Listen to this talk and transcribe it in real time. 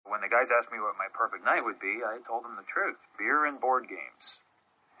guys asked me what my perfect night would be, I told them the truth. Beer and board games.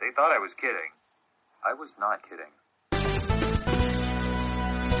 They thought I was kidding. I was not kidding.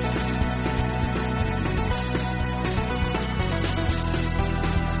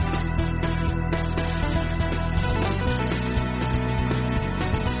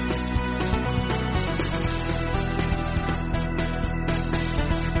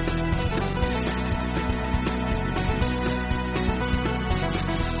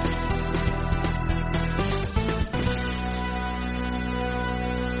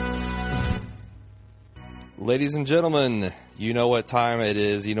 Ladies and gentlemen, you know what time it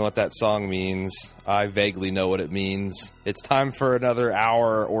is. You know what that song means. I vaguely know what it means. It's time for another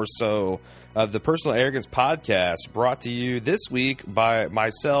hour or so of the Personal Arrogance Podcast, brought to you this week by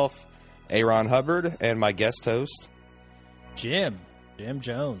myself, Aaron Hubbard, and my guest host, Jim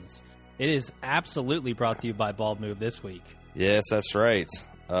Jones. It is absolutely brought to you by Bald Move this week. Yes, that's right.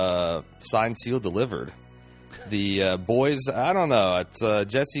 Signed, sealed, delivered. The boys, I don't know.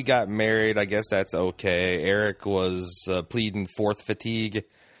 Jesse got married. I guess that's okay. Eric was pleading fourth fatigue.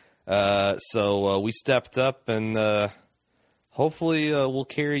 So we stepped up, and hopefully we'll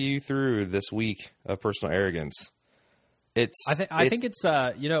carry you through this week of Personal Arrogance. I think it's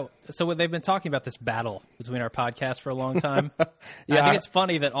so they've been talking about this battle between our podcasts for a long time. Yeah, I think it's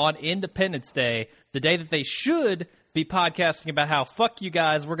funny that on Independence Day, the day that they should be podcasting about how, fuck you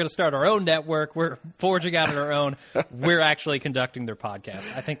guys, we're going to start our own network, we're forging out on our own, we're actually conducting their podcast.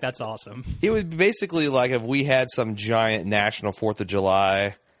 I think that's awesome. It would be basically like if we had some giant national 4th of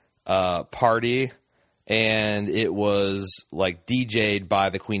July party, and it was like DJ'd by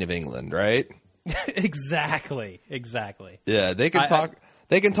the Queen of England, right? Exactly. Yeah, they can talk.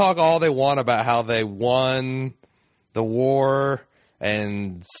 They can talk all they want about how they won the war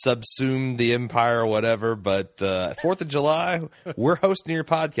and subsumed the empire or whatever, but 4th of July, we're hosting your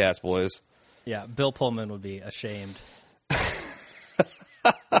podcast, boys. Yeah, Bill Pullman would be ashamed.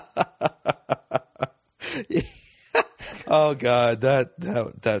 Oh God,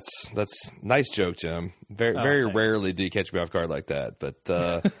 that's nice joke, Jim. Very rarely do you catch me off guard like that. But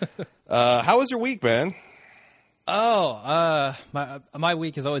how was your week, man? My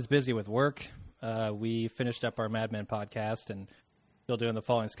week is always busy with work. We finished up our Mad Men podcast and still doing the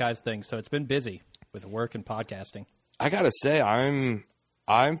Falling Skies thing, so it's been busy with work and podcasting. I gotta say,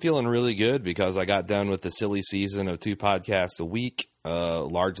 I'm feeling really good because I got done with the silly season of 2 podcasts a week,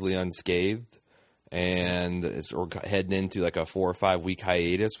 largely unscathed, and we're heading into like a 4 or 5 week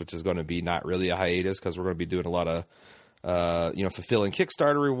hiatus, which is going to be not really a hiatus because we're going to be doing a lot of fulfilling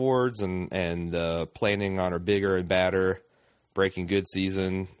Kickstarter rewards and planning on our bigger and badder Breaking Good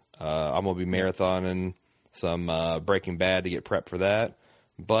season. I'm going to be marathoning some Breaking Bad to get prepped for that.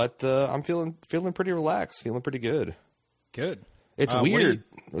 But I'm feeling pretty relaxed, feeling pretty good. Good. It's weird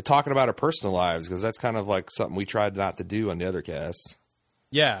talking about our personal lives because that's kind of like something we tried not to do on the other casts.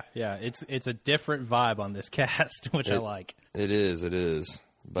 Yeah. It's a different vibe on this cast, which I like. It is.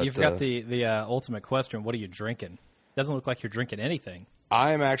 But you've got the ultimate question. What are you drinking? Doesn't look like you're drinking anything.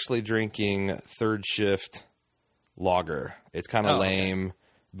 I'm actually drinking Third Shift Lager. It's kind of lame. Okay.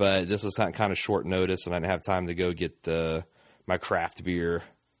 But this was kind of short notice, and I didn't have time to go get my craft beer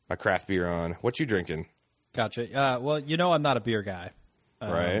on. What you drinking? Gotcha. Well, I'm not a beer guy.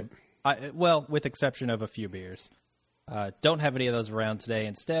 Right. With exception of a few beers. Don't have any of those around today.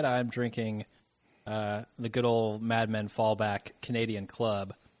 Instead, I'm drinking the good old Mad Men Fallback Canadian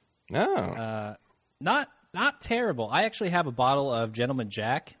Club. Oh. Not terrible. I actually have a bottle of Gentleman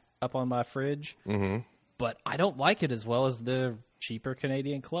Jack up on my fridge, but I don't like it as well as the cheaper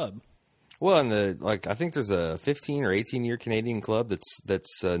Canadian Club. Well, and I think there's a 15 or 18-year Canadian Club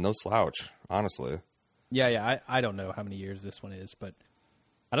that's no slouch, honestly. Yeah. I don't know how many years this one is, but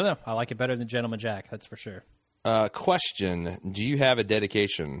I don't know. I like it better than Gentleman Jack, that's for sure. Question: do you have a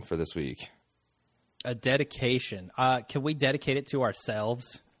dedication for this week? A dedication? Can we dedicate it to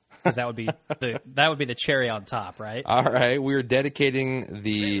ourselves? Because that would be the cherry on top, right? All right, we're dedicating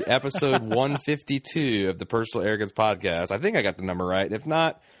the episode 152 of the Personal Arrogance Podcast. I think I got the number right. If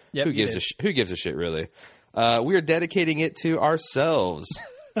not, who gives a shit, really? We are dedicating it to ourselves,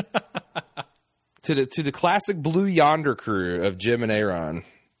 to the classic Blue Yonder crew of Jim and Aaron.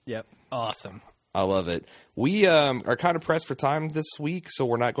 Yep, awesome. I love it. We are kind of pressed for time this week, so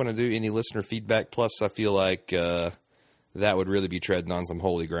we're not going to do any listener feedback. Plus, I feel like that would really be treading on some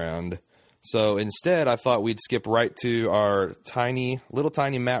holy ground. So instead, I thought we'd skip right to our little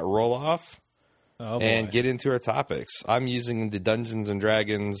tiny Matt roll-off and get into our topics. I'm using the Dungeons &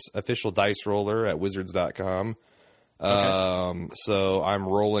 Dragons official dice roller at wizards.com. Okay. So I'm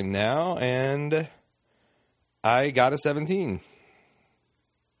rolling now, and I got a 17.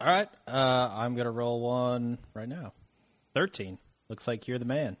 All right. I'm going to roll one right now. 13. Looks like you're the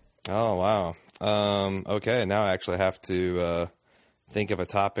man. Oh, wow. Okay, now I actually have to think of a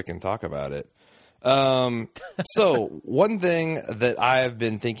topic and talk about it. So one thing that I've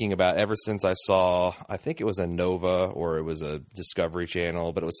been thinking about ever since I saw, I think it was a Nova or it was a Discovery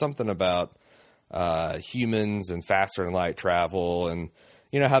Channel, but it was something about humans and faster than light travel, and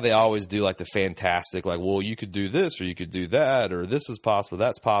you know how they always do like the fantastic, like, well, you could do this or you could do that, or this is possible,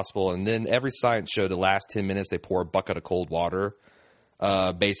 that's possible, and then every science show, the last 10 minutes, they pour a bucket of cold water,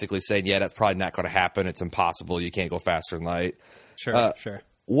 basically saying, yeah, that's probably not going to happen. It's impossible. You can't go faster than light. Sure.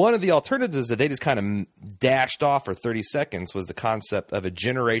 One of the alternatives that they just kind of dashed off for 30 seconds was the concept of a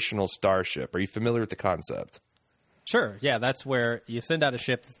generational starship. Are you familiar with the concept? Sure. Yeah, that's where you send out a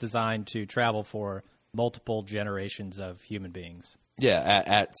ship that's designed to travel for multiple generations of human beings. Yeah,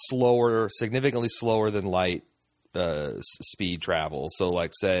 at slower, significantly slower than light speed travel. So,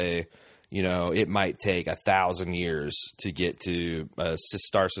 like, say, you know, it might take 1,000 years to get to a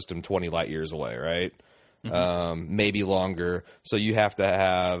star system 20 light years away, right? Mm-hmm. Maybe longer. So you have to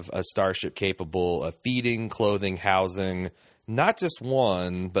have a starship capable of feeding, clothing, housing, not just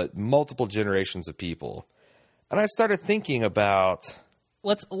one, but multiple generations of people. And I started thinking about...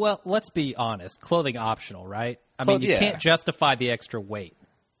 Let's be honest. Clothing optional, right? I mean, you can't justify the extra weight.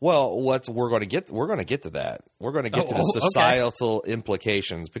 Well, we're going to get to that. We're going to get to the societal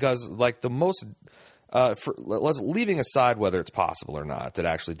implications, because, like, the most leaving aside whether it's possible or not to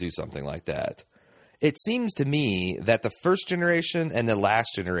actually do something like that, it seems to me that the first generation and the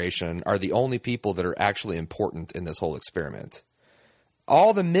last generation are the only people that are actually important in this whole experiment.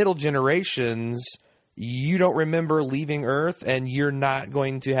 All the middle generations, you don't remember leaving Earth, and you're not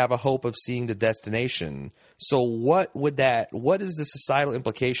going to have a hope of seeing the destination. So what is the societal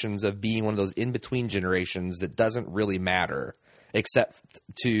implications of being one of those in-between generations that doesn't really matter, except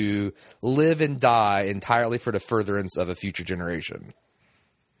to live and die entirely for the furtherance of a future generation?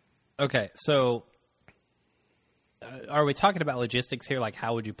 Okay, so are we talking about logistics here? Like,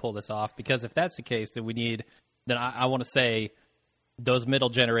 how would you pull this off? Because if that's the case, then I want to say those middle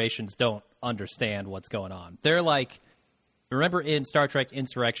generations don't understand what's going on. They're like, remember in Star Trek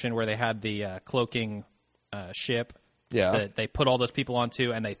Insurrection where they had the cloaking ship that they put all those people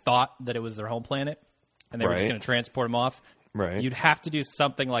onto, and they thought that it was their home planet, and they were just going to transport them off? Right. You'd have to do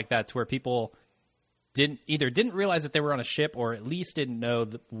something like that to where people didn't realize that they were on a ship, or at least didn't know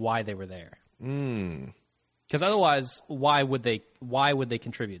why they were there. Because otherwise, why would they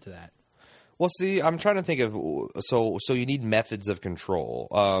contribute to that? Well, see, I'm trying to think of so you need methods of control.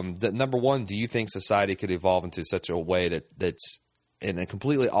 Number one, do you think society could evolve into such a way that's in a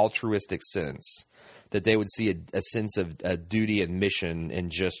completely altruistic sense, that they would see a sense of a duty and mission in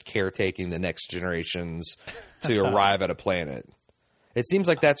just caretaking the next generations to arrive at a planet? It seems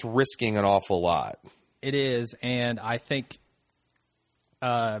like that's risking an awful lot. It is, and I think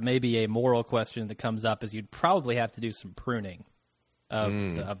maybe a moral question that comes up is you'd probably have to do some pruning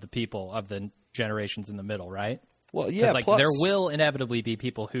of the people, of the generations in the middle, right? Well, yeah. Like, there will inevitably be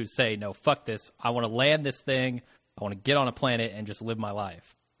people who say, no, fuck this. I want to land this thing. I want to get on a planet and just live my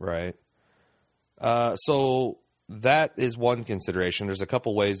life. Right. So that is one consideration. There's a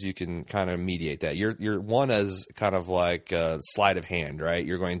couple ways you can kind of mediate that. You're one as kind of like sleight of hand, right?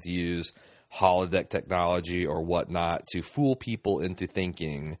 You're going to use holodeck technology or whatnot to fool people into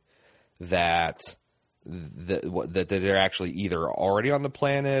thinking that they're actually either already on the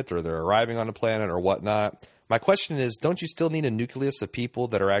planet or they're arriving on the planet or whatnot. My question is, don't you still need a nucleus of people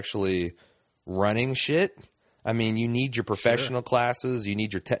that are actually running shit? I mean, you need your professional classes, you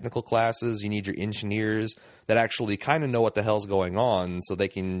need your technical classes, you need your engineers that actually kind of know what the hell's going on, so they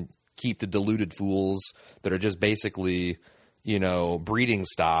can keep the deluded fools that are just basically, you know, breeding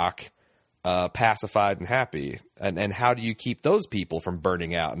stock pacified and happy. And how do you keep those people from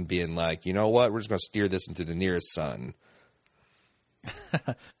burning out and being like, you know what, we're just going to steer this into the nearest sun?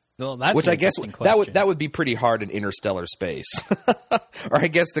 Well, that's which I guess that would be pretty hard in interstellar space. Or I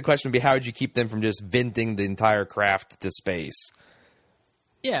guess the question would be, how would you keep them from just venting the entire craft to space?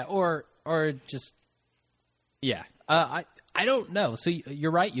 Yeah, or just I don't know. So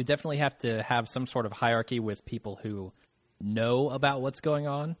you're right. You definitely have to have some sort of hierarchy with people who know about what's going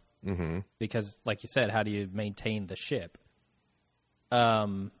on. Mm-hmm. Because, like you said, how do you maintain the ship?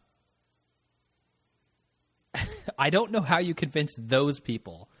 I don't know how you convince those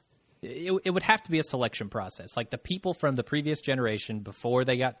people. It would have to be a selection process. Like the people from the previous generation, before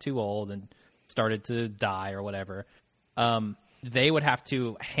they got too old and started to die or whatever, they would have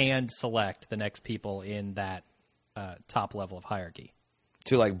to hand select the next people in that top level of hierarchy.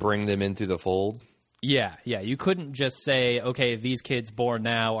 To, like, bring them into the fold? Yeah. You couldn't just say, okay, these kids born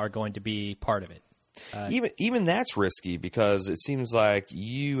now are going to be part of it. Even that's risky because it seems like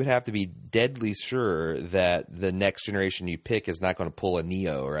you would have to be deadly sure that the next generation you pick is not going to pull a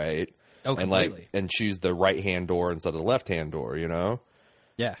Neo, right? Oh, completely. And choose the right-hand door instead of the left-hand door, you know?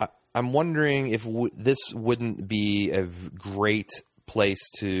 Yeah. I'm wondering if this wouldn't be a great place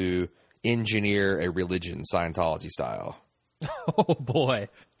to engineer a religion, Scientology style. Oh, boy.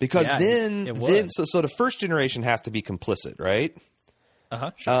 Because then the first generation has to be complicit, right?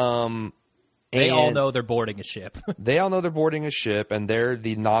 Uh-huh. Sure. They all know they're boarding a ship. They all know they're boarding a ship, and they're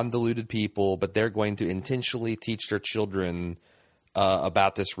the non-deluded people, but they're going to intentionally teach their children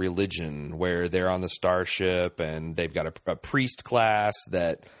about this religion where they're on the starship and they've got a priest class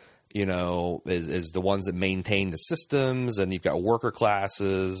that, you know, is the ones that maintain the systems, and you've got worker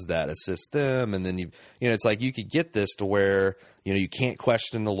classes that assist them, and then it's like you could get this to where, you know, you can't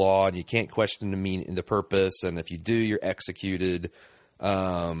question the law and you can't question the purpose, and if you do, you're executed.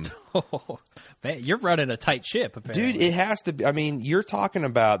 Man, you're running a tight ship, apparently. Dude, it has to be. I mean, you're talking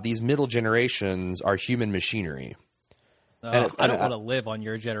about these middle generations are human machinery. I don't want to live on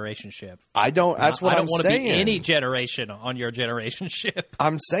your generation ship. I don't. That's what I'm saying. I don't want to be any generation on your generation ship.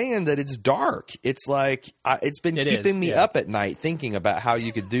 I'm saying that it's dark. It's like it's been keeping me up at night thinking about how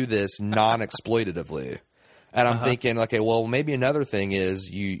you could do this non-exploitatively. And I'm thinking, okay, well, maybe another thing is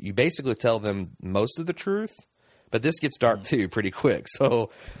you basically tell them most of the truth. But this gets dark too pretty quick. So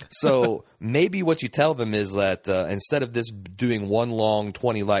maybe what you tell them is that instead of this doing one long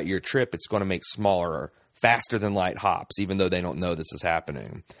 20 light year trip, it's going to make smaller, faster than light hops, even though they don't know this is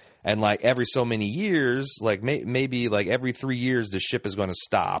happening. And like every so many years, like maybe like every 3 years, the ship is going to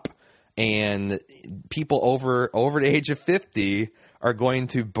stop, and people over the age of 50 are going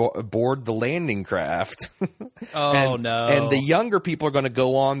to board the landing craft. Oh, no. And the younger people are going to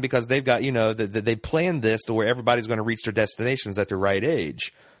go on because they've got, you know, they planned this to where everybody's going to reach their destinations at the right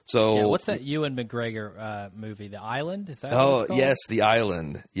age. So what's that Ewan McGregor movie, The Island? Is that what it's called? Yes, The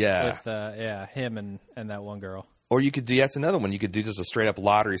Island. Yeah. With him and that one girl. Or you could do, that's another one. You could do just a straight up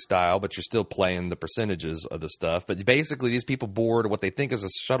lottery style, but you're still playing the percentages of the stuff. But basically these people board what they think is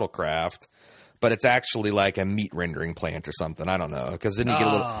a shuttlecraft, but it's actually like a meat rendering plant or something. I don't know, because then you get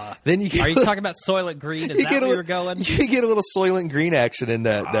a little. Then you get. Are you talking about Soylent Green? Is that where you're going? You get a little Soylent Green action in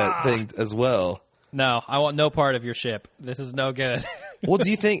that thing as well. No, I want no part of your ship. This is no good. Well,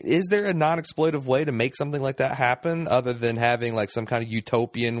 do you think, is there a non-exploitive way to make something like that happen other than having like some kind of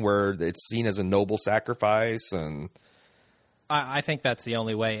utopian where it's seen as a noble sacrifice? And I think that's the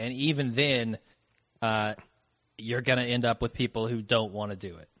only way. And even then, you're going to end up with people who don't want to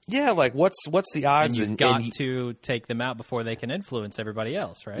do it. Yeah, like what's the odds? And you've got to take them out before they can influence everybody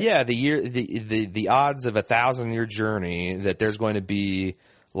else, right? Yeah, the odds of 1,000-year journey that there's going to be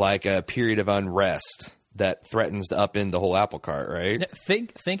like a period of unrest that threatens to upend the whole apple cart, right?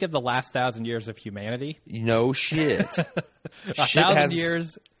 Think of the last 1,000 years of humanity. No shit. 1,000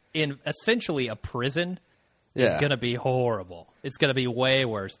 years in essentially a prison is going to be horrible. It's going to be way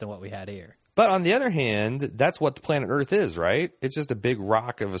worse than what we had here. But on the other hand, that's what the planet Earth is, right? It's just a big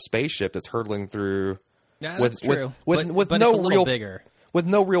rock of a spaceship that's hurtling through. Yeah, that's true. With but no it's a real bigger. With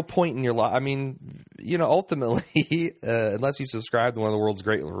no real point in your life. I mean, you know, ultimately, unless you subscribe to one of the world's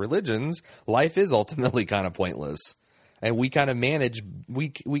great religions, life is ultimately kind of pointless, and we kind of manage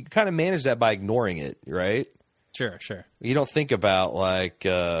that by ignoring it, right? Sure. You don't think about like.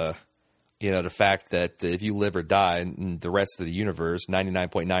 You know, the fact that if you live or die, and the rest of the universe,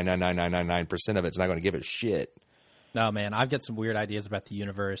 99.99999% of it's not going to give a shit. No, man, I've got some weird ideas about the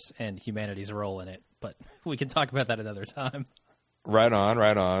universe and humanity's role in it, but we can talk about that another time. Right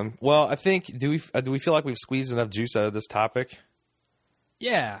on. Well, I think do we feel like we've squeezed enough juice out of this topic?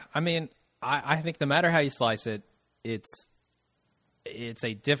 Yeah, I mean, I think no matter how you slice it, it's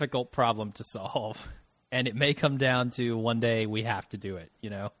a difficult problem to solve, and it may come down to one day we have to do it. You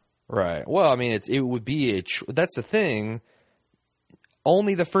know. Right. Well, I mean, it would be that's the thing.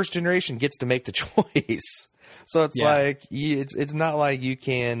 Only the first generation gets to make the choice. So it's like it's not like you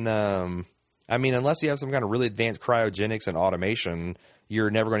can. I mean, unless you have some kind of really advanced cryogenics and automation,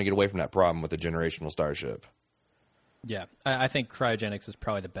 you're never going to get away from that problem with a generational starship. Yeah, I think cryogenics is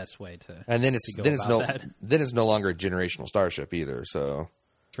probably the best way to. And then it's no longer a generational starship either. So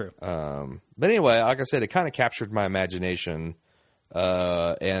true. But anyway, like I said, it kind of captured my imagination.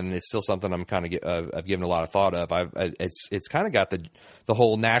 And it's still something I'm kind of I've given a lot of thought of. It's kind of got the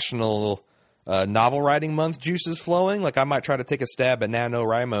whole national novel writing month juices flowing, like I might try to take a stab at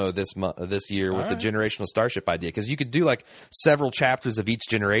NaNoWriMo this year with the generational starship idea, because you could do like several chapters of each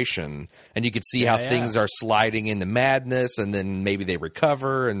generation, and you could see how things are sliding into madness, and then maybe they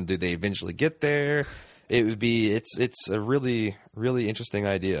recover, and do they eventually get there? It would be it's a really, really interesting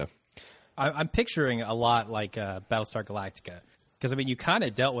idea. I'm picturing a lot like Battlestar Galactica, because I mean you kind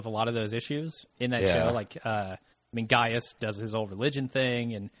of dealt with a lot of those issues in that show. Like I mean Gaius does his whole religion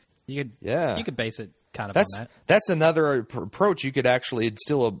thing, and you could base it kind of on that. That's another approach. You could actually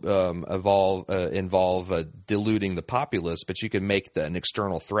still involve diluting the populace, but you can make an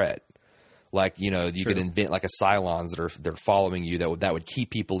external threat. Like, you know, you could invent like a Cylons that are following you that would keep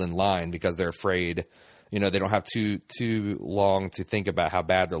people in line because they're afraid. You know, they don't have too long to think about how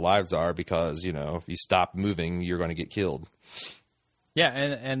bad their lives are, because, you know, if you stop moving, you're going to get killed. Yeah,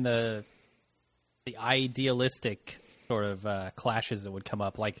 and the idealistic sort of clashes that would come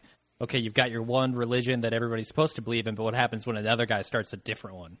up, like, okay, you've got your one religion that everybody's supposed to believe in, but what happens when another guy starts a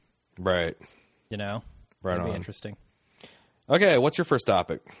different one? Right. You know? Right. That'd be interesting. Okay, what's your first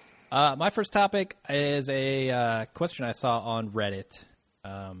topic? My first topic is a question I saw on Reddit,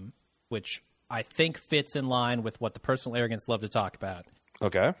 which I think fits in line with what the personal arrogance love to talk about.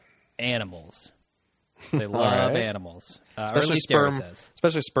 Okay. Animals. They love animals. Especially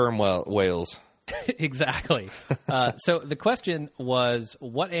sperm whales. Exactly. So the question was,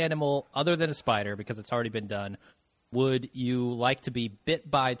 what animal, other than a spider, because it's already been done, would you like to be bit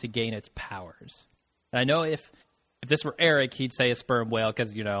by to gain its powers? And I know if this were Eric, he'd say a sperm whale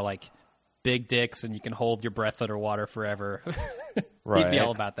because, you know, like big dicks and you can hold your breath underwater forever. Right. He'd be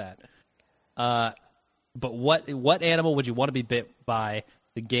all about that. But what animal would you want to be bit by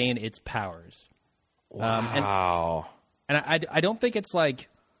to gain its powers? Wow. And I don't think it's like,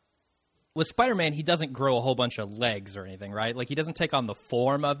 with Spider-Man, he doesn't grow a whole bunch of legs or anything, right? Like, he doesn't take on the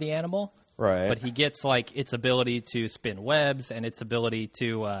form of the animal. Right. But he gets, like, its ability to spin webs and its ability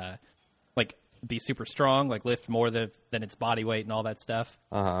to, like, be super strong, like lift more than its body weight and all that stuff.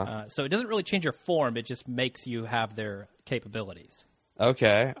 So it doesn't really change your form. It just makes you have their capabilities.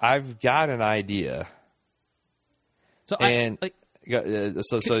 Okay. I've got an idea. So can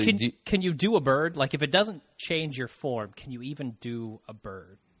you do a bird? Like, if it doesn't change your form, can you even do a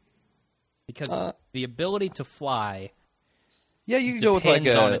bird? Because the ability to fly, you could go with like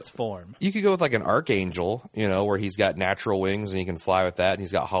on its form. You could go with like an archangel, you know, where he's got natural wings and he can fly with that, and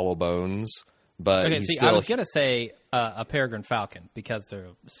he's got hollow bones. But I was gonna say a peregrine falcon, because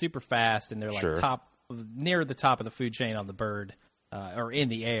they're super fast and they're like near the top of the food chain on the bird or in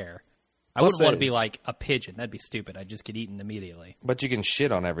the air. I wouldn't want to be like a pigeon. That'd be stupid. I'd just get eaten immediately. But you can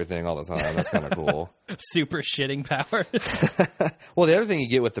shit on everything all the time. That's kind of cool. Super shitting power. Well, the other thing you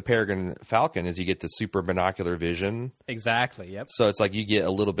get with the peregrine falcon is you get the super binocular vision. Exactly, yep. So it's like you get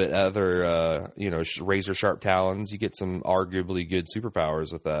a little bit other, razor sharp talons. You get some arguably good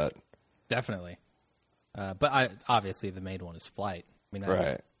superpowers with that. Definitely. But obviously the main one is flight. I mean, that's,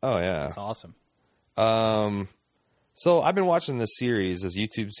 right. Oh, yeah. That's awesome. So I've been watching this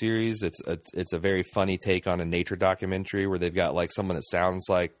YouTube series. It's a very funny take on a nature documentary where they've got like someone that sounds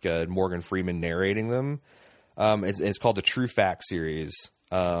like Morgan Freeman narrating them. It's called the True Facts series,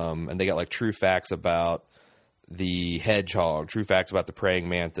 and they got like true facts about the hedgehog, true facts about the praying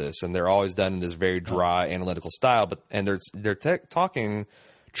mantis, and they're always done in this very dry analytical style. But they're talking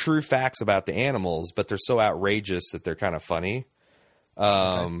true facts about the animals, but they're so outrageous that they're kind of funny.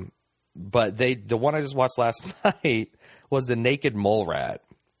 Okay. But the one I just watched last night was the naked mole rat.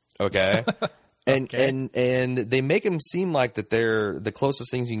 Okay. And they make them seem like that they're the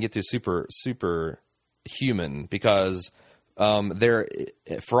closest things you can get to super human, because they're,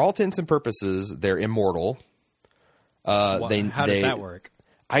 for all intents and purposes, they're immortal. How does that work?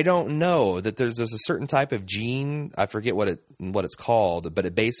 I don't know. That there's a certain type of gene, I forget what it's called, but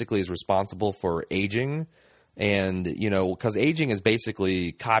it basically is responsible for aging. And, because aging is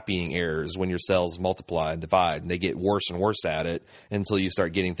basically copying errors when your cells multiply and divide, and they get worse and worse at it until you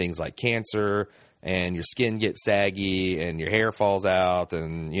start getting things like cancer, and your skin gets saggy and your hair falls out,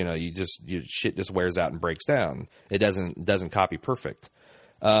 and, your shit just wears out and breaks down. It doesn't copy perfect.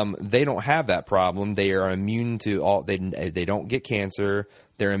 They don't have that problem. They are immune to all, they don't get cancer.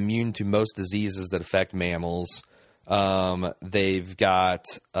 They're immune to most diseases that affect mammals. They've got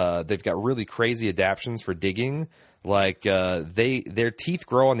really crazy adaptations for digging. Like, their teeth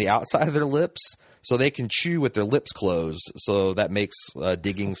grow on the outside of their lips, so they can chew with their lips closed. So that makes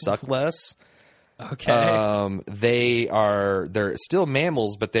digging suck less. Okay. They're still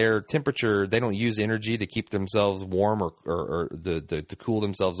mammals, but their temperature, they don't use energy to keep themselves warm or to cool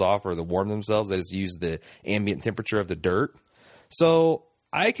themselves off or to warm themselves. They just use the ambient temperature of the dirt. So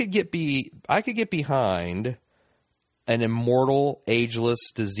I could get behind an immortal,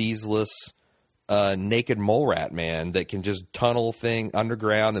 ageless, diseaseless, naked mole rat man that can just tunnel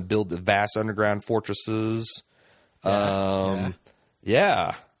underground and build vast underground fortresses.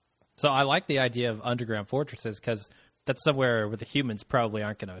 Yeah. So I like the idea of underground fortresses because that's somewhere where the humans probably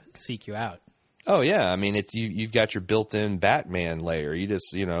aren't going to seek you out. Oh yeah, I mean you've got your built-in Batman layer. You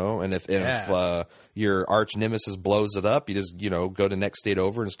just and if your arch nemesis blows it up, you just go to next state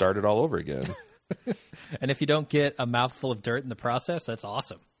over and start it all over again. And if you don't get a mouthful of dirt in the process, that's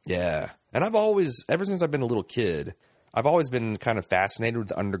awesome. Yeah, and ever since I've been a little kid, I've always been kind of fascinated with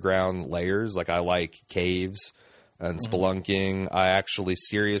the underground layers. Like I like caves and spelunking. I actually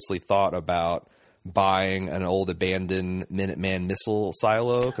seriously thought about buying an old abandoned Minuteman missile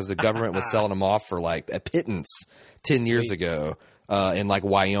silo because the government was selling them off for like a pittance 10 years ago in like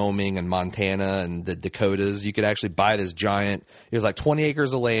Wyoming and Montana and the Dakotas. You could actually buy this giant, it was like 20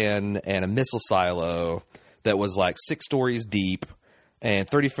 acres of land and a missile silo that was like 6 stories deep and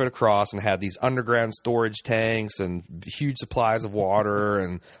 30 foot across and had these underground storage tanks and huge supplies of water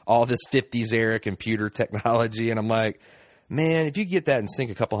and all this 50s era computer technology. And I'm like, man, if you get that and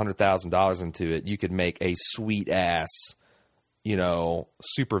sink a couple $100,000 into it, you could make a sweet ass,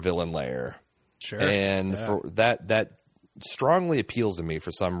 supervillain lair. Sure. And for that strongly appeals to me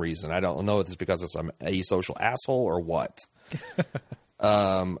for some reason. I don't know if it's because I'm a asocial asshole or what.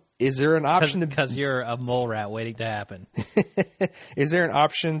 Is there an option because you're a mole rat waiting to happen? Is there an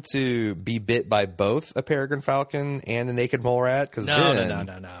option to be bit by both a peregrine falcon and a naked mole rat? Because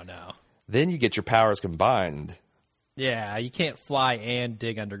no. Then you get your powers combined. Yeah, you can't fly and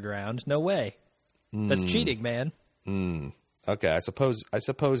dig underground. No way. That's cheating, man. Okay, I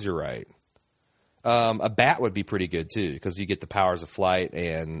suppose you're right. A bat would be pretty good too because you get the powers of flight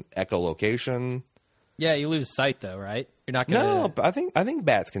and echolocation. Yeah, you lose sight though, right? You're not gonna. No, but I think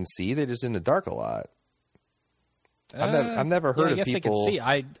bats can see. They're just in the dark a lot. I've never heard of people. I guess they can see.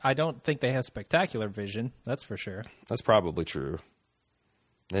 I don't think they have spectacular vision. That's for sure. That's probably true.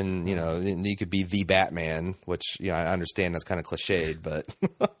 Then you could be the Batman, which I understand that's kind of cliched, but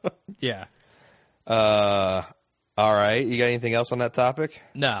yeah. All right, you got anything else on that topic?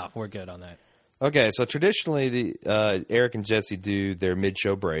 No, we're good on that. Okay, so traditionally, Eric and Jesse do their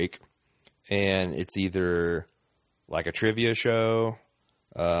mid-show break, and it's either like a trivia show,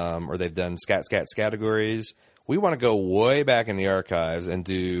 or they've done scat categories. We want to go way back in the archives and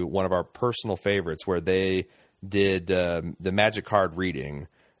do one of our personal favorites, where they did the magic card reading.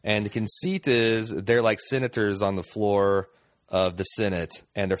 And the conceit is they're like senators on the floor of the Senate,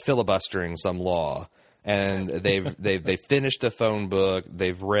 and they're filibustering some law. And they've finished the phone book.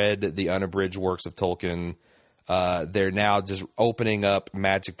 They've read the unabridged works of Tolkien. They're now just opening up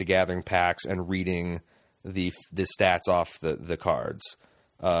Magic the Gathering packs and reading the stats off the cards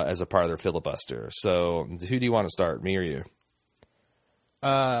as a part of their filibuster. So, who do you want to start, me or you?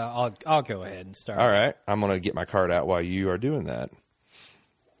 I'll go ahead and start. All right, I'm gonna get my card out while you are doing that.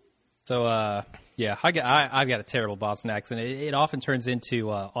 So, I've got a terrible Boston accent. It often turns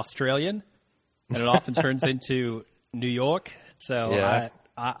into Australian, and it often turns into New York. So, yeah.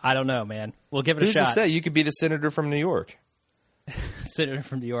 I don't know, man. We'll give it a shot. Who's to say? You could be the senator from New York. Senator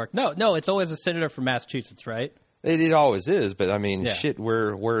from New York. No, it's always a senator from Massachusetts, right? It always is, but I mean, shit,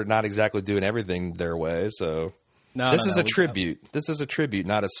 we're not exactly doing everything their way, so... This is a tribute. This is a tribute,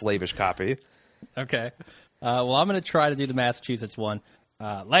 not a slavish copy. Okay. Well, I'm going to try to do the Massachusetts one.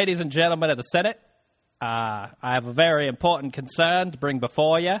 Ladies and gentlemen of the Senate, I have a very important concern to bring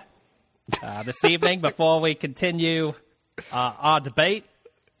before you this evening before we continue our debate,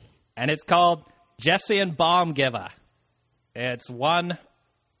 and it's called Jesse and Bomb Giver. It's one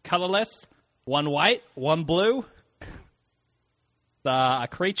colorless, one white, one blue. A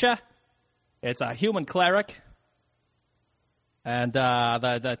creature. It's a human cleric. And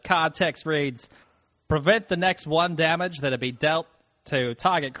the card text reads, prevent the next 1 damage that'll be dealt to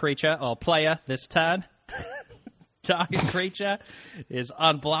target creature or player this turn. Target creature is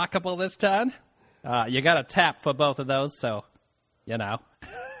unblockable this turn. You got to tap for both of those, so,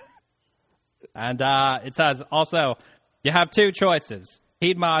 And it says also, you have 2 choices.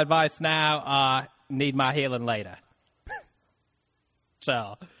 Heed my advice now, need my healing later.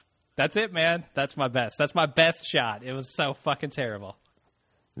 So... That's it, man. That's my best. That's my best shot. It was so fucking terrible.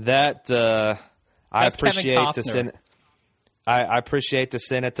 That I appreciate the I appreciate the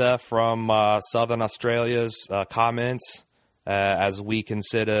senator from Southern Australia's comments as we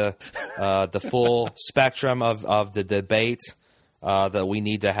consider the full spectrum of the debate that we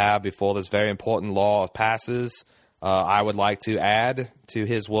need to have before this very important law passes. I would like to add to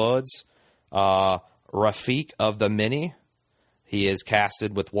his words, Rafiq of the Mini. He is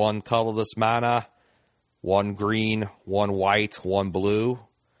casted with 1 colorless mana, 1 green, 1 white, 1 blue.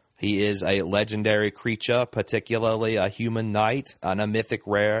 He is a legendary creature, particularly a human knight, and a mythic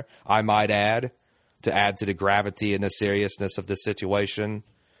rare, I might add to the gravity and the seriousness of this situation.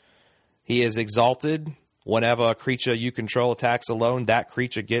 He is exalted. Whenever a creature you control attacks alone, that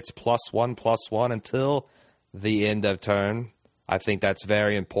creature gets +1/+1 until the end of turn. I think that's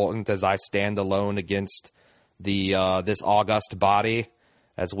very important as I stand alone against this august body,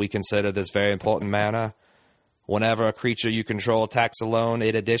 as we consider this very important mana. Whenever a creature you control attacks alone,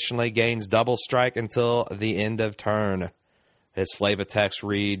 it additionally gains double strike until the end of turn. His flavor text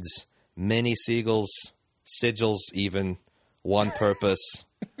reads, many seagulls, sigils even, one purpose.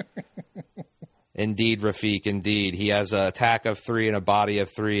 Indeed, Rafiq, indeed. He has an attack of 3 and a body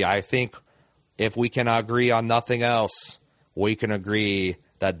of 3. I think if we can agree on nothing else, we can agree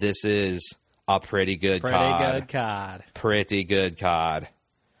that this is a pretty good card. Pretty good card. Pretty good card.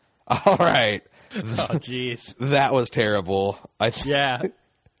 All right. Oh, jeez. That was terrible. Yeah.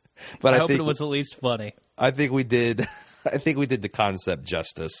 But I hope it was at least funny. I think we did. I think we did the concept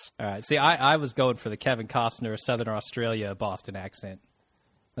justice. All right. See, I was going for the Kevin Costner Southern Australia Boston accent.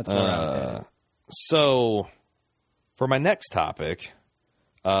 That's where I was headed. So, for my next topic,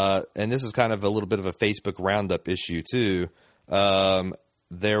 and this is kind of a little bit of a Facebook roundup issue too.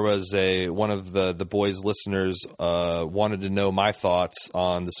 There was one of the boys' listeners wanted to know my thoughts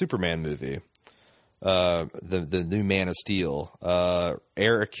on the Superman movie, the new Man of Steel.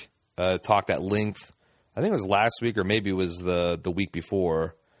 Eric talked at length. I think it was last week or maybe it was the week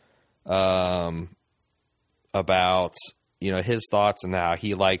before, about his thoughts and how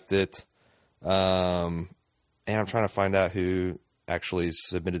he liked it. And I'm trying to find out who actually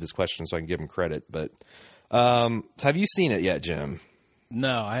submitted this question so I can give him credit. But have you seen it yet, Jim?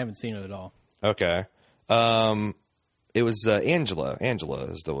 No, I haven't seen it at all. Okay. It was Angela. Angela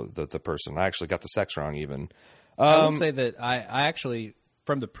is the person. I actually got the sex wrong even. I will say that I actually,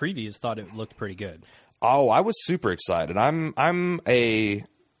 from the previews, thought it looked pretty good. Oh, I was super excited. I'm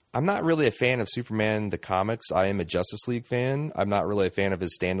not really a fan of Superman the comics. I am a Justice League fan. I'm not really a fan of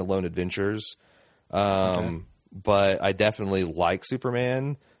his standalone adventures. But I definitely like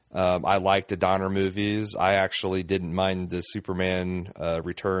Superman. I like the Donner movies. I actually didn't mind the Superman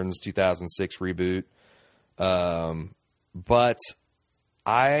Returns 2006 reboot. But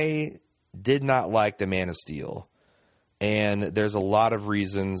I did not like the Man of Steel. And there's a lot of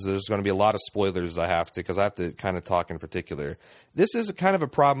reasons. There's going to be a lot of spoilers I have to kind of talk in particular. This is kind of a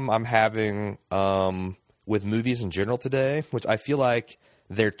problem I'm having with movies in general today, which I feel like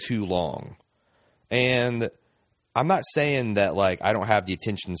they're too long. And I'm not saying that I don't have the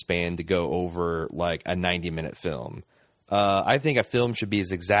attention span to go over a 90-minute film. I think a film should be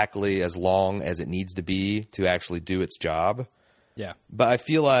exactly as long as it needs to be to actually do its job. Yeah. But I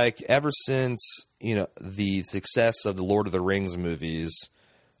feel like ever since, the success of the Lord of the Rings movies,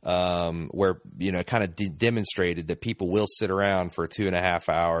 where, it kind of demonstrated that people will sit around for a 2.5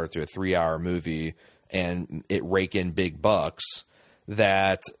 hour to a 3 hour movie and it rake in big bucks,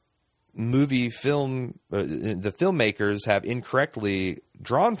 that the filmmakers have incorrectly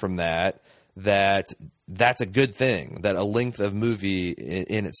drawn from that's a good thing, that a length of movie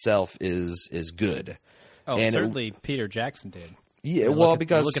in itself is good. Oh, and certainly Peter Jackson did. Yeah,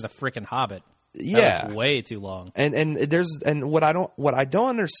 because look at the freaking Hobbit. That was way too long. And what I don't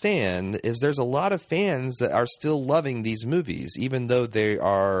understand is there's a lot of fans that are still loving these movies, even though they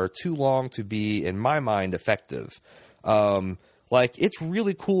are too long to be, in my mind, effective. It's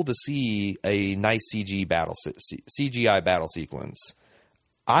really cool to see a nice CGI battle sequence.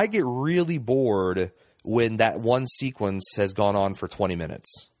 I get really bored when that one sequence has gone on for 20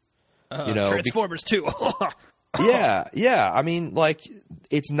 minutes. Transformers 2. Yeah. I mean,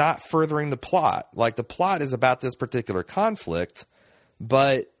 it's not furthering the plot. The plot is about this particular conflict,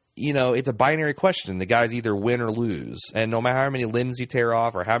 but, it's a binary question. The guys either win or lose. And no matter how many limbs you tear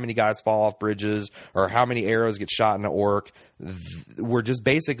off or how many guys fall off bridges or how many arrows get shot in an orc, we're just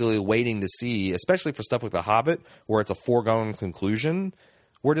basically waiting to see, especially for stuff like The Hobbit, where it's a foregone conclusion.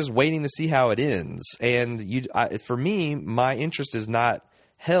 We're just waiting to see how it ends. And for me, my interest is not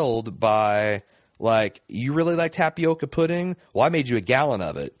held by... you really like tapioca pudding? Well, I made you a gallon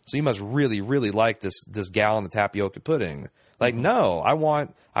of it, so you must really, really like this gallon of tapioca pudding. No, I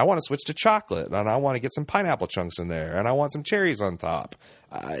want to switch to chocolate, and I want to get some pineapple chunks in there, and I want some cherries on top.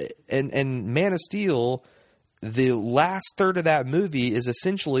 And Man of Steel, the last third of that movie is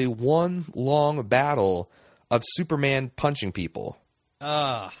essentially one long battle of Superman punching people.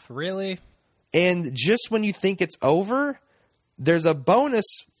 Really? And just when you think it's over, there's a bonus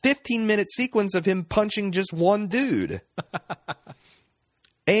 15-minute sequence of him punching just one dude.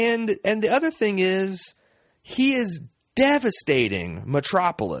 and the other thing is, he is devastating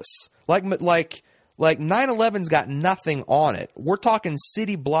Metropolis. Like 9/11's got nothing on it. We're talking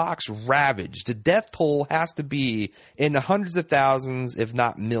city blocks ravaged. The death toll has to be in the hundreds of thousands, if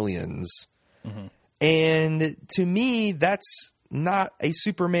not millions. Mm-hmm. And to me, that's not a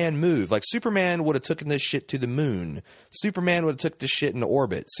Superman move. Like, Superman would have taken this shit to the moon. Superman would have took this shit into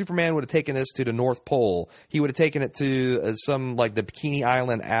orbit. Superman would have taken this to the North Pole. He would have taken it to some, like, the Bikini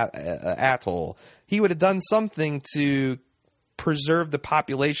Island atoll. He would have done something to preserve the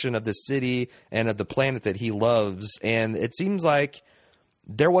population of the city and of the planet that he loves. And it seems like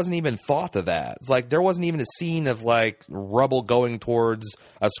there wasn't even thought of that. It's like there wasn't even a scene of like rubble going towards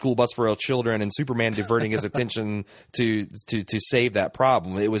a school bus for children and Superman diverting his attention to save that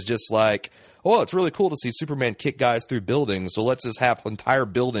problem. It was just like, oh, it's really cool to see Superman kick guys through buildings, so let's just have entire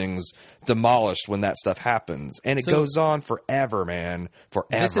buildings demolished when that stuff happens. And it goes on forever, man.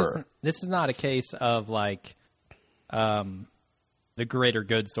 Forever. This is not a case of like the greater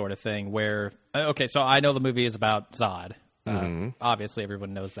good sort of thing where, okay, so I know the movie is about Zod. Obviously,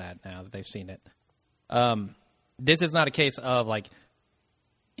 everyone knows that now that they've seen it. This is not a case of like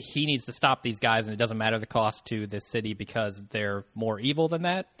he needs to stop these guys, and it doesn't matter the cost to this city because they're more evil than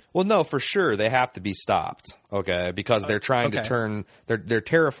that. Well, no, for sure they have to be stopped. Okay, because they're trying to turn they're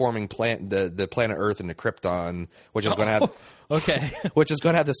terraforming the planet Earth into Krypton, which is going to have which is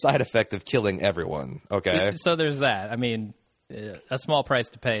going to have the side effect of killing everyone. Okay, so there's that. I mean, a small price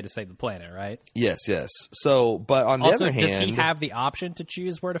to pay to save the planet, right? Yes. So, but on the other hand, does he have the option to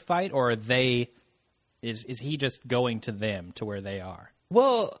choose where to fight, or are they? Is he just going to them to where they are?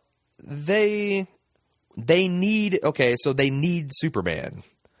 Well, they need so they need Superman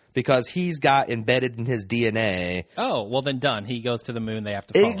because he's got embedded in his DNA. Oh, well then done. He goes to the moon. They have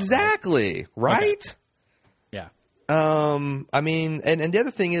to follow exactly him, right? Okay. Yeah. I mean, and the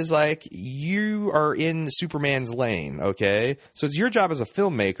other thing is, like, you are in Superman's lane, okay? So it's your job as a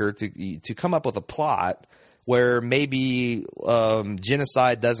filmmaker to come up with a plot where maybe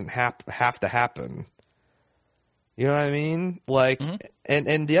genocide doesn't have to happen. You know what I mean? Like,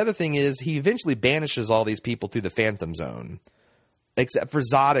 and the other thing is, he eventually banishes all these people to the Phantom Zone, except for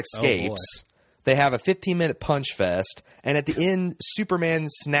Zod escapes. They have a 15-minute punch fest, and at the end, Superman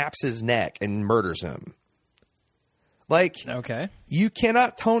snaps his neck and murders him. Like, okay, you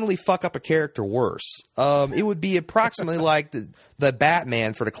cannot tonally fuck up a character worse. It would be approximately like the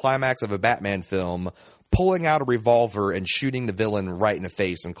Batman for the climax of a Batman film, pulling out a revolver and shooting the villain right in the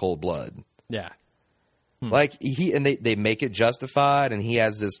face in cold blood. Yeah. Like, they make it justified, and he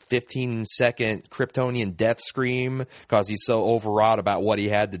has this 15-second Kryptonian death scream because he's so overwrought about what he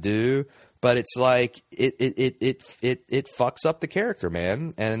had to do. But it's like it fucks up the character,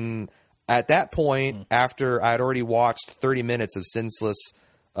 man. And at that point, after I'd already watched 30 minutes of senseless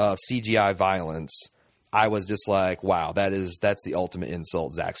CGI violence, I was just like, wow, that's the ultimate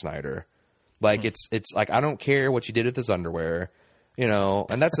insult, Zack Snyder. Like, it's like, I don't care what you did with his underwear, you know.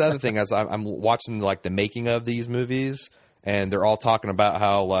 And that's the other thing, as I'm watching like the making of these movies, and they're all talking about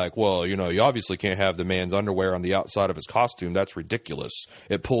how, like, well, you know, you obviously can't have the man's underwear on the outside of his costume. That's ridiculous.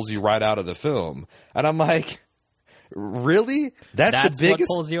 It pulls you right out of the film. And I'm like, really? That's the biggest,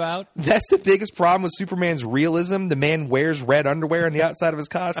 what pulls you out? That's the biggest problem with Superman's realism. The man wears red underwear on the outside of his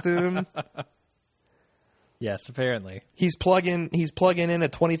costume. Yes, apparently. He's plugging in a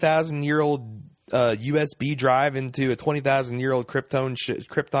 20,000-year-old USB drive into a 20,000-year-old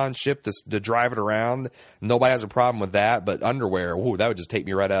Krypton ship to drive it around. Nobody has a problem with that, but underwear, whoa, that would just take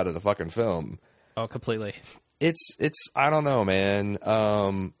me right out of the fucking film. Oh, completely. It's I don't know, man.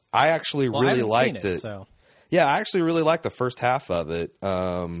 I actually really liked it. So. Yeah, I actually really liked the first half of it. You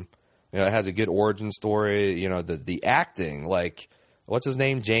know, it has a good origin story. You know, the acting, like, what's his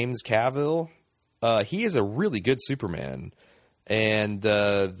name? James Cavill. He is a really good Superman. And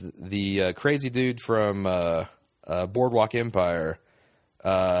the crazy dude from Boardwalk Empire,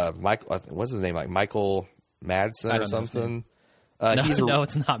 Michael, what's his name? Like Michael Madsen or something? No,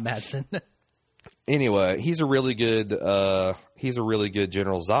 it's not Madsen. Anyway, he's a really good General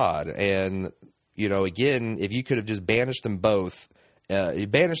Zod. And, you know, again, if you could have just banished them both, you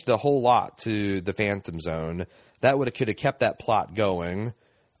banished the whole lot to the Phantom Zone, that could have kept that plot going.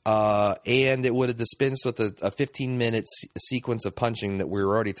 And it would have dispensed with a 15-minute sequence of punching that we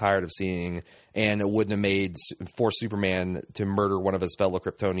were already tired of seeing, and it wouldn't have forced Superman to murder one of his fellow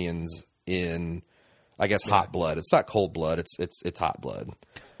Kryptonians in, I guess, hot blood. It's not cold blood. It's hot blood.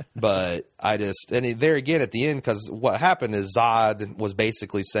 But and there again at the end, because what happened is Zod was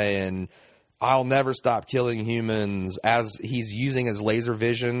basically saying, I'll never stop killing humans as he's using his laser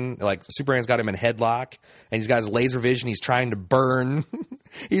vision. Like Superman's got him in headlock and he's got his laser vision. He's trying to burn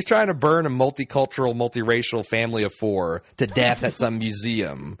he's trying to burn a multicultural, multiracial family of 4 to death at some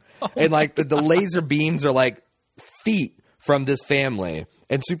museum. And like the laser beams are like feet from this family.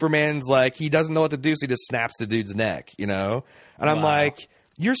 And Superman's like, he doesn't know what to do, so he just snaps the dude's neck, you know? And I'm like,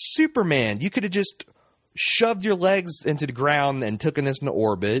 you're Superman. You could have just shoved your legs into the ground and taken this into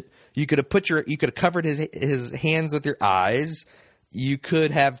orbit. You could have covered his hands with your eyes. You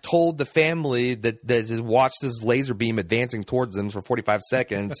could have told the family that has watched this laser beam advancing towards them for 45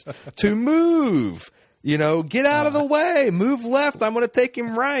 seconds to move. You know, get out of the way. Move left. I'm going to take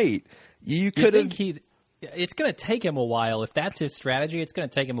him right. You could have. It's going to take him a while. If that's his strategy, it's going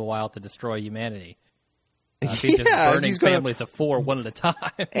to take him a while to destroy humanity. He's just burning families of 4 one at a time.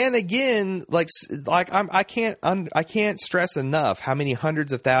 And again, I can't stress enough how many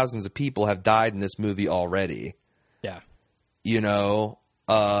hundreds of thousands of people have died in this movie already. Yeah. You know,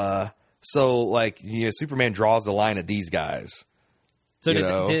 so like, you know, Superman draws the line at these guys. So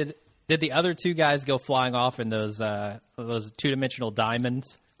did the other 2 guys go flying off in those 2-dimensional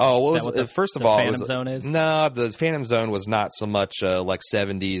diamonds? Oh, what was first of all, Phantom Zone is? No, the Phantom Zone was not so much like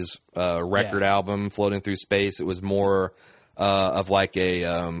 70s record album floating through space. It was more of like a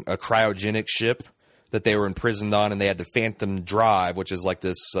cryogenic ship that they were imprisoned on, and they had the Phantom Drive, which is like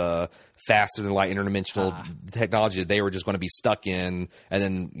this faster than light interdimensional technology that they were just going to be stuck in and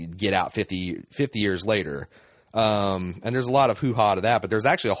then get out 50 years later. And there's a lot of hoo-ha to that, but there's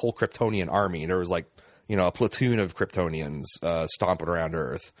actually a whole Kryptonian army. There was like, you know, a platoon of Kryptonians stomping around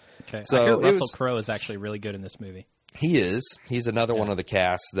Earth. Okay. So I heard Russell Crowe is actually really good in this movie. He is. He's another one of the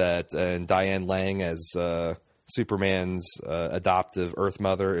cast that, and Diane Lang as Superman's adoptive Earth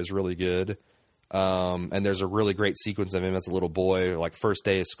mother is really good. And there's a really great sequence of him as a little boy, like first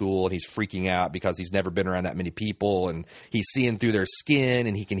day of school, and he's freaking out because he's never been around that many people, and he's seeing through their skin,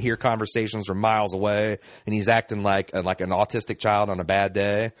 and he can hear conversations from miles away, and he's acting like an autistic child on a bad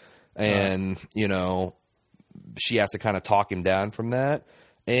day. And, you know, she has to kind of talk him down from that.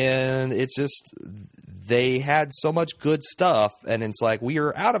 And it's just, they had so much good stuff, and it's like, we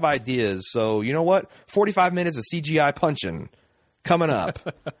are out of ideas. So, you know what? 45 minutes of CGI punching coming up.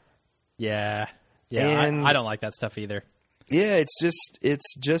 Yeah. And I don't like that stuff either. Yeah, it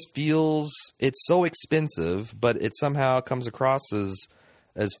just feels, it's so expensive, but it somehow comes across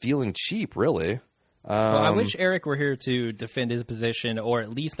as feeling cheap, really. Well, I wish Eric were here to defend his position, or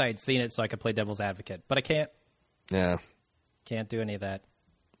at least I'd seen it so I could play devil's advocate. But I can't. Yeah. Can't do any of that.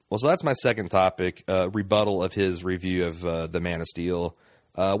 Well, so that's my second topic, rebuttal of his review of The Man of Steel.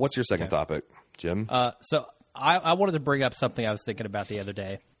 What's your second topic, Jim? So I wanted to bring up something I was thinking about the other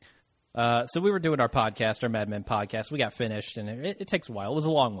day. So we were doing our podcast, our Mad Men podcast. We got finished, and it takes a while. It was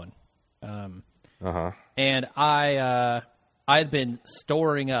a long one. And I had been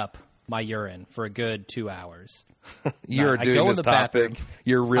storing up my urine for a good 2 hours. You're doing this topic?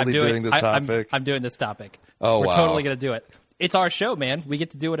 You're really doing this topic? I'm doing this topic. Oh, We're wow. totally going to do it. It's our show, man. We get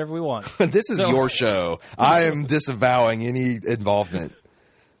to do whatever we want. This is your show. I am disavowing any involvement.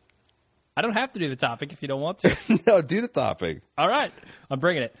 I don't have to do the topic if you don't want to. No, do the topic. All right. I'm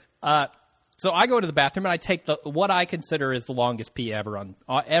bringing it. So I go to the bathroom and I take what I consider is the longest pee ever on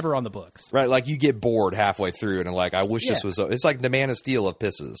the books. Right, like you get bored halfway through and like, I wish this was... It's like the Man of Steel of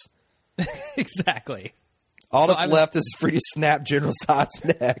pisses. Exactly. All that's left is for you to snap General Zod's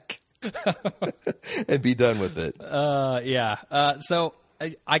neck and be done with it. Yeah. So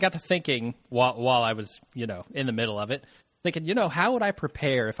I got to thinking while I was, in the middle of it, thinking, how would I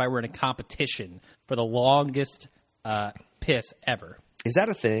prepare if I were in a competition for the longest piss ever? Is that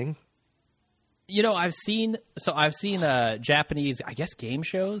a thing? I've seen Japanese, I guess, game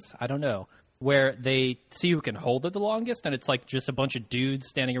shows. I don't know. Where they see who can hold it the longest, and it's like just a bunch of dudes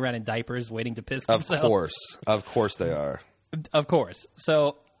standing around in diapers waiting to piss themselves. Of course they are. Of course.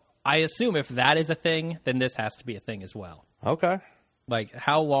 So I assume if that is a thing, then this has to be a thing as well. Okay. Like,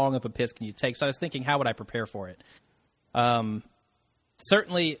 how long of a piss can you take? So I was thinking, how would I prepare for it?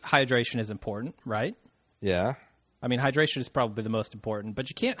 Certainly hydration is important, right? Yeah. I mean, hydration is probably the most important, but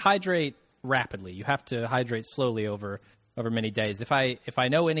you can't hydrate rapidly. You have to hydrate slowly over many days. If I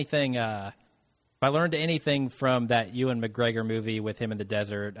know anything... If I learned anything from that Ewan McGregor movie with him in the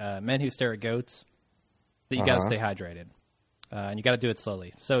desert, Men Who Stare at Goats, that you got to stay hydrated. And you got to do it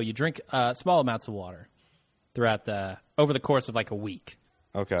slowly. So you drink small amounts of water throughout over the course of like a week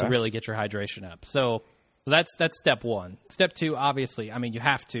to really get your hydration up. So that's step one. Step two, obviously, I mean, you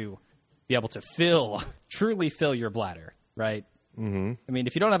have to be able to truly fill your bladder, right? Mm-hmm. I mean,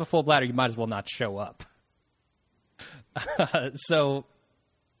 if you don't have a full bladder, you might as well not show up. So...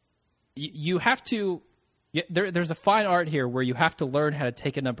 you have to. There's a fine art here where you have to learn how to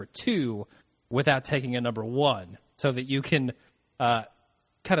take a number 2 without taking a number 1, so that you can kind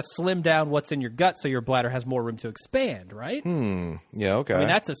of slim down what's in your gut, so your bladder has more room to expand. Right? Yeah. Okay. I mean,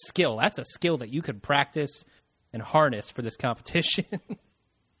 that's a skill. That's a skill that you could practice and harness for this competition.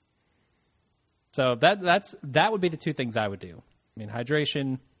 So that would be the 2 things I would do. I mean,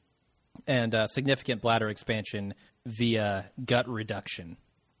 hydration and significant bladder expansion via gut reduction.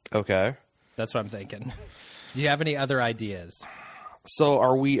 Okay. That's what I'm thinking. Do you have any other ideas? So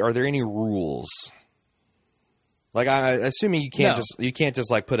are there any rules? Like, assuming you can't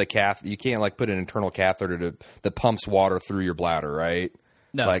just like put you can't like put an internal catheter that pumps water through your bladder, right?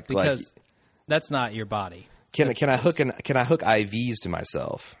 No, because that's not your body. Can I hook IVs to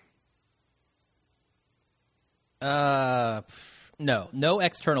myself? No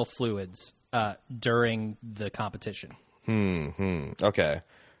external fluids during the competition. Okay.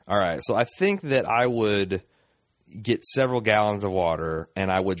 All right. So I think that I would get several gallons of water, and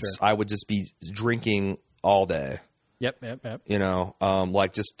I would just be drinking all day. Yep. You know,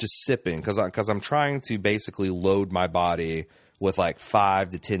 like just sipping, because I'm trying to basically load my body with like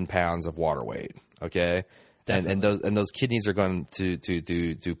 5 to 10 pounds of water weight. Okay. And those kidneys are going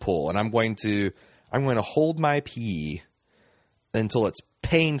to pull, and I'm going to hold my pee until it's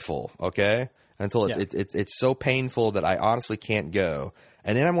painful, okay? Until it's so painful that I honestly can't go.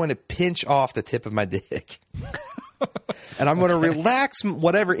 And then I'm going to pinch off the tip of my dick. And I'm going to relax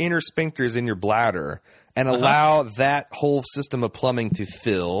whatever inner sphincter is in your bladder and allow that whole system of plumbing to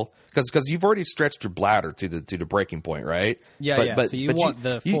fill. Because you've already stretched your bladder to the breaking point, right? Yeah, But so you want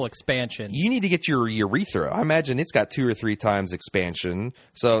the full expansion. You need to get your urethra. I imagine it's got 2 or 3 times expansion.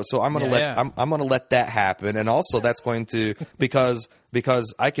 So I'm gonna I'm gonna let that happen, and also that's going to because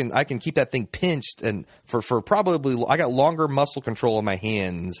I can keep that thing pinched, and for probably I got longer muscle control in my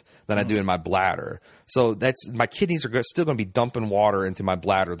hands than I do in my bladder. So that's my kidneys are still going to be dumping water into my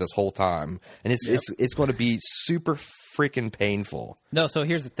bladder this whole time, and it's going to be super freaking painful. No, so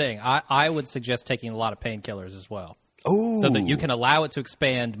here's the thing. I would suggest taking a lot of painkillers as well. Oh, so that you can allow it to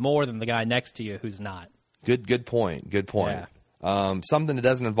expand more than the guy next to you who's not. Good point. Yeah. Something that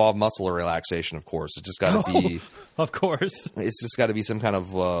doesn't involve muscle relaxation, of course. It's just got to be. Of course. It's just got to be some kind of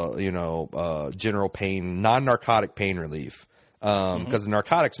general pain, non-narcotic pain relief. Because the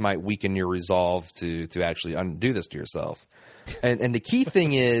narcotics might weaken your resolve to actually undo this to yourself. And the key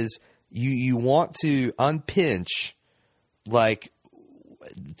thing is you want to unpinch, like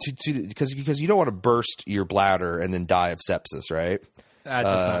because you don't want to burst your bladder and then die of sepsis, right? That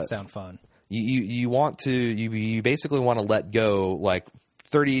does not sound fun. You want to you basically want to let go like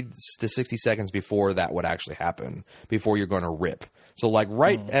 30 to 60 seconds before that would actually happen, before you're going to rip. So like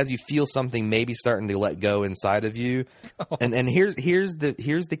as you feel something maybe starting to let go inside of you, and here's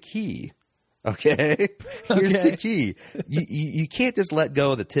the key. Okay, here's the key. You can't just let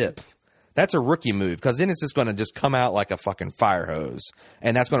go of the tip. That's a rookie move, because then it's just going to just come out like a fucking fire hose,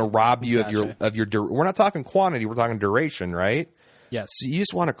 and that's going to rob you of your. We're not talking quantity; we're talking duration, right? Yes. So you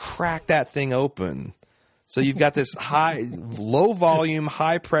just want to crack that thing open. So you've got this low volume,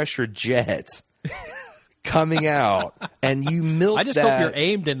 high pressure jet coming out, and you milk. I just hope you're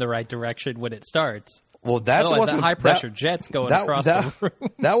aimed in the right direction when it starts. Well, that wasn't that high pressure jet's going across the room.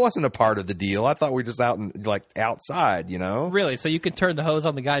 That wasn't a part of the deal. I thought we were just outside, you know. Really? So you can turn the hose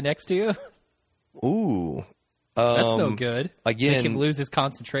on the guy next to you? Ooh, that's no good. Again, make him lose his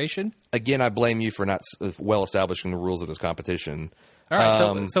concentration. Again, I blame you for not well establishing the rules of this competition. All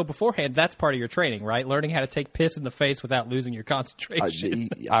right, so beforehand, that's part of your training, right? Learning how to take piss in the face without losing your concentration.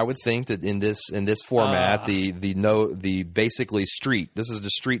 I would think that in this format, the basically street. This is the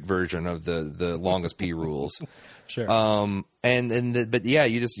street version of the longest pee rules. Sure. But yeah,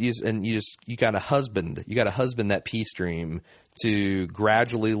 you got to husband that pee stream to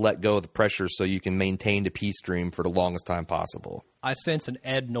gradually let go of the pressure so you can maintain the pee stream for the longest time possible. I sense an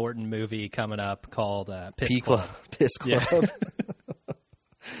Ed Norton movie coming up called Piss Club. Piss Club. Yeah.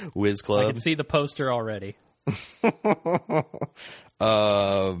 Whiz Club. I can see the poster already. Yeah,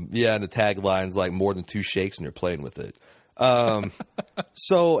 and the tagline's like more than 2 shakes and you're playing with it.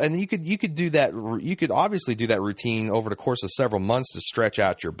 So, and you could do that. You could obviously do that routine over the course of several months to stretch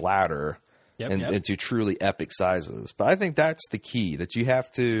out your bladder into truly epic sizes. But I think that's the key, that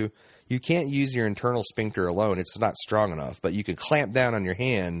you can't use your internal sphincter alone. It's not strong enough, but you can clamp down on your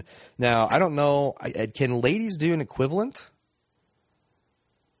hand. Now, I don't know. Can ladies do an equivalent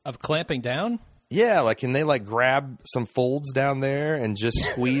of clamping down? Yeah, like can they grab some folds down there and just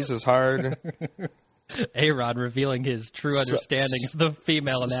squeeze as hard? A-Rod revealing his true understanding of the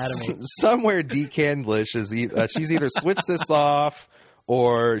female anatomy. Somewhere Dee Candlish is she's either switched this off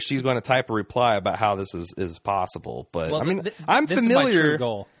or she's going to type a reply about how this is possible. But well, I mean, this I'm is my familiar. true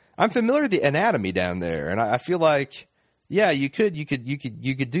goal. I'm familiar with the anatomy down there, and I feel like, yeah, you could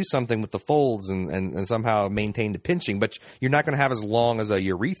do something with the folds and somehow maintain the pinching, but you're not going to have as long as a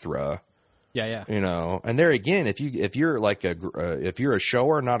urethra. Yeah. You know, and there again, if you're like if you're a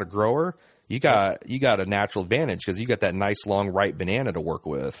shower, not a grower, you got a natural advantage because you got that nice long ripe banana to work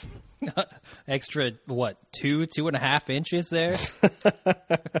with. Extra what, 2.5 inches there?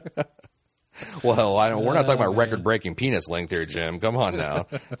 Well, we're not talking about record breaking penis length here, Jim. Come on now,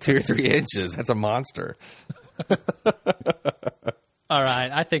 2 or 3 inches. That's a monster. All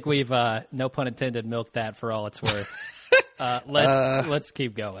right, I think we've no pun intended milked that for all it's worth. Let's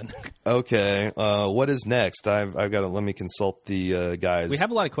keep going. Okay. What is next? I've got to let me consult the guys. We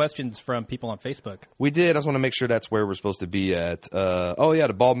have a lot of questions from people on Facebook. We did. I just want to make sure that's where we're supposed to be at.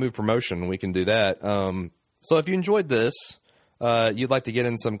 The Bald Move promotion. We can do that. So if you enjoyed this, you'd like to get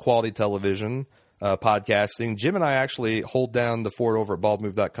in some quality television podcasting, Jim and I actually hold down the fort over at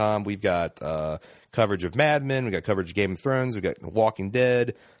baldmove.com. We've got coverage of Mad Men. We've got coverage of Game of Thrones. We've got Walking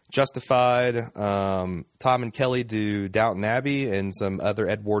Dead. Justified. Tom and Kelly do Downton Abbey and some other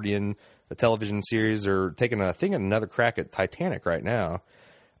Edwardian television series. Are taking, another crack at Titanic right now.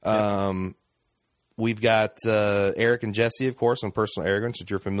 We've got Eric and Jesse, of course, on Personal Arrogance that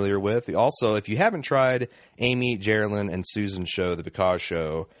you're familiar with. Also, if you haven't tried Amy, Geraldine, and Susan's show, The Because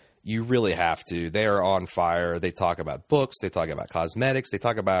Show, you really have to. They are on fire. They talk about books. They talk about cosmetics. They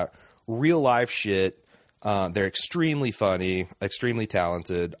talk about real-life shit. They're extremely funny, extremely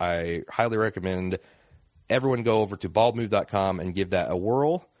talented. I highly recommend everyone go over to baldmove.com and give that a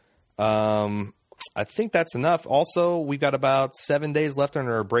whirl. I think that's enough. Also, we've got about 7 days left on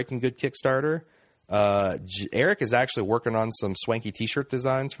our Breaking Good Kickstarter. Eric is actually working on some swanky T-shirt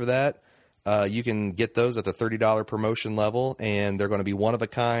designs for that. You can get those at the $30 promotion level, and they're going to be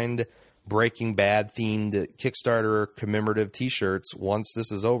one-of-a-kind Breaking Bad themed Kickstarter commemorative T-shirts. Once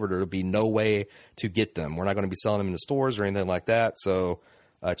this is over, there'll be no way to get them. We're not going to be selling them in the stores or anything like that. So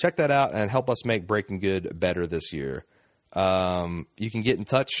check that out and help us make Breaking Good better this year. You can get in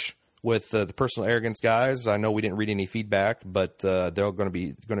touch with the Personal Arrogance guys. I know we didn't read any feedback, but they're going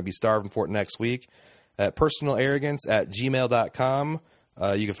to be starving for it next week at personalarrogance@gmail.com.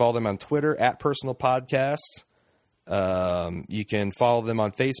 You can follow them on Twitter at Personal Podcast. You can follow them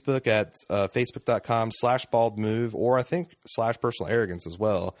on Facebook at facebook.com/baldmove, or I think /Personal Arrogance as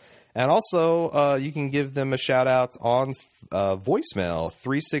well. And also, you can give them a shout out on voicemail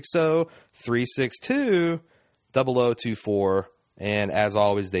 360-362-0024. And as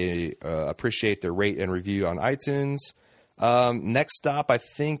always, they appreciate their rate and review on iTunes. Next stop, I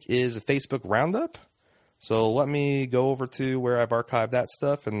think, is a Facebook Roundup. So let me go over to where I've archived that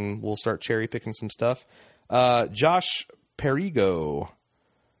stuff, and we'll start cherry picking some stuff. Josh Perigo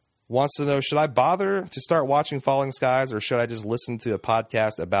wants to know, should I bother to start watching Falling Skies, or should I just listen to a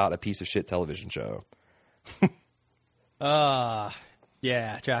podcast about a piece of shit television show?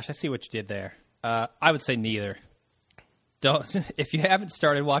 Yeah, Josh, I see what you did there. I would say neither. Don't. If you haven't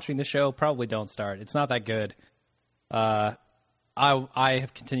started watching the show, probably don't start. It's not that good. I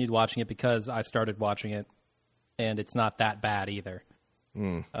have continued watching it because I started watching it, and it's not that bad either.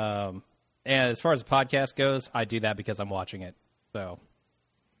 And as far as the podcast goes, I do that because I'm watching it. So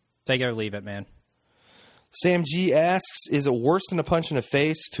take it or leave it, man. Sam G asks, is it worse than a punch in the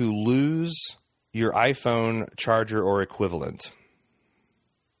face to lose your iPhone charger or equivalent?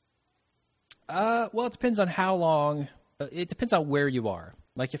 Well, it depends on how long. It depends on where you are.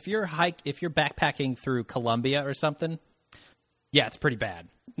 Like if you're backpacking through Colombia or something, yeah, it's pretty bad.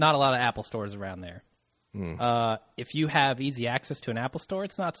 Not a lot of Apple stores around there. If you have easy access to an Apple store,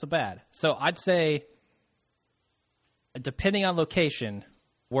 it's not so bad. So I'd say, depending on location,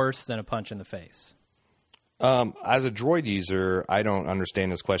 worse than a punch in the face. As a Droid user, I don't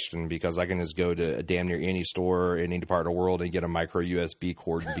understand this question because I can just go to a damn near any store in any part of the world and get a micro USB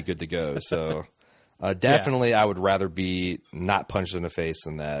cord and be good to go. So definitely I would rather be not punched in the face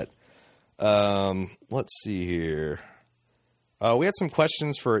than that. Let's see here. We had some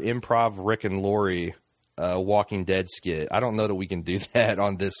questions for Improv Rick and Lori Walking Dead skit. I don't know that we can do that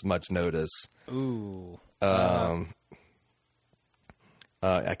on this much notice. Ooh. Can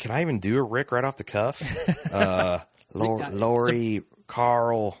I even do a Rick right off the cuff? Lori,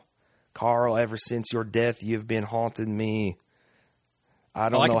 Carl, ever since your death, you've been haunting me. I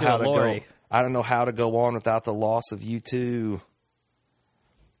don't know how to go. I don't know how to go on without the loss of you too.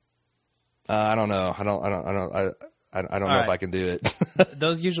 I don't know. I don't know if I can do it.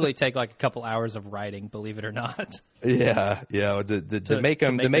 Those usually take like a couple hours of writing, believe it or not. Yeah. To make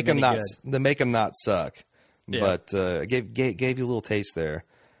them not suck. but gave you a little taste there.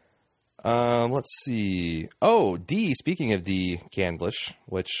 Let's see. Oh, D. Speaking of D. Candlish,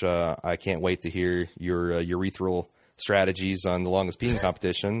 which I can't wait to hear your urethral strategies on the longest peeing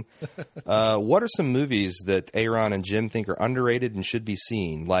competition. What are some movies that Aaron and Jim think are underrated and should be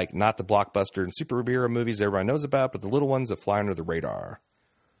seen? Like not the blockbuster and superhero movies everybody knows about, but the little ones that fly under the radar.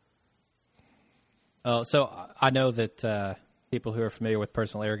 So I know that people who are familiar with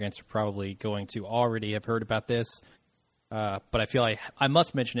Personal Arrogance are probably going to already have heard about this. But I feel like I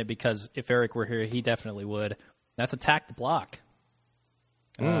must mention it because if Eric were here, he definitely would. That's Attack the Block.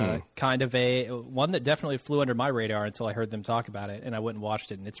 Kind of one that definitely flew under my radar until I heard them talk about it, and I went and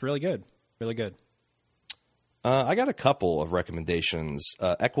watched it, and it's really good. Really good. I got a couple of recommendations.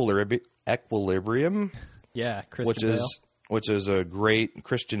 Equilibrium. Yeah, Christian Bale. Which is a great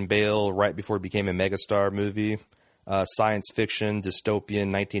Christian Bale right before he became a megastar movie. Science fiction,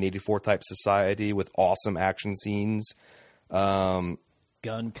 dystopian, 1984 type society with awesome action scenes. Gun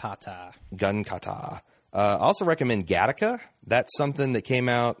Kata. I also recommend Gattaca. That's something that came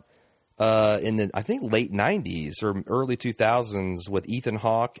out in the, I think, late 90s or early 2000s with Ethan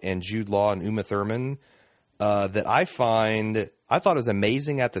Hawke and Jude Law and Uma Thurman that I thought it was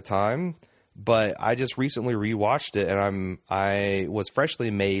amazing at the time, but I just recently rewatched it and I was freshly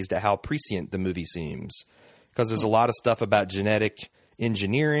amazed at how prescient the movie seems because there's a lot of stuff about genetic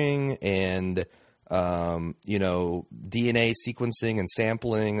engineering and DNA sequencing and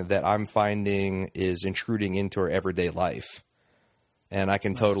sampling that I'm finding is intruding into our everyday life. And I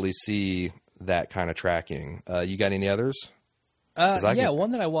can totally see that kind of tracking. You got any others?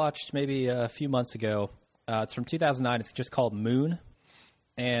 One that I watched maybe a few months ago. It's from 2009. It's just called Moon.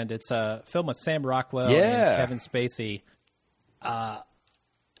 And it's a film with Sam Rockwell and Kevin Spacey.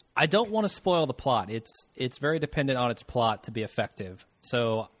 I don't want to spoil the plot. It's very dependent on its plot to be effective.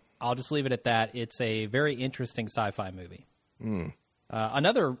 So I'll just leave it at that. It's a very interesting sci-fi movie.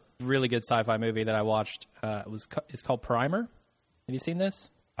 Another really good sci-fi movie that I watched is called Primer. Have you seen this?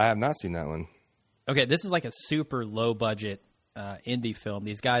 I have not seen that one. Okay, this is like a super low-budget indie film.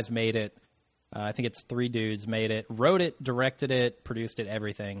 These guys made it. I think it's 3 dudes made it, wrote it, directed it, produced it,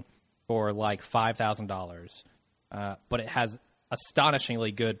 everything for like $5,000. But it has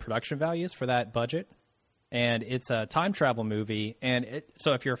astonishingly good production values for that budget. And it's a time travel movie. And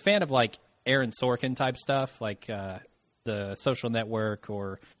so if you're a fan of like Aaron Sorkin type stuff, like The Social Network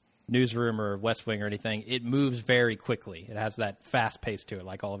or Newsroom or West Wing or anything, it moves very quickly. It has that fast pace to it,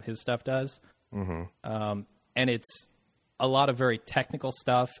 like all of his stuff does. And it's a lot of very technical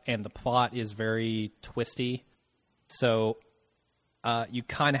stuff, and the plot is very twisty. So you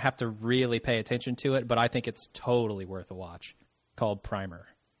kind of have to really pay attention to it, but I think it's totally worth a watch. Called Primer.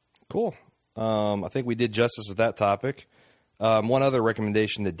 Cool. I think we did justice with that topic. One other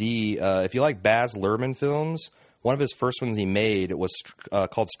recommendation to D, if you like Baz Luhrmann films, one of his first ones he made was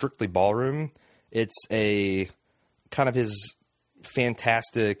called Strictly Ballroom. It's a kind of his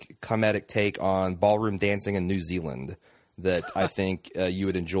fantastic comedic take on ballroom dancing in New Zealand that I think you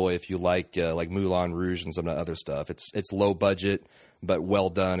would enjoy if you like Moulin Rouge and some of the other stuff. It's low budget, but well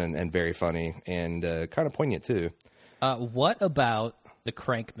done and very funny and kind of poignant too. What about the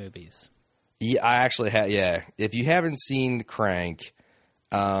Crank movies? Yeah, I actually have. Yeah, if you haven't seen Crank,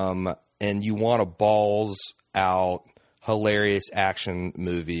 and you want a balls out, hilarious action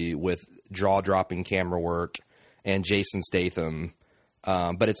movie with jaw dropping camera work and Jason Statham,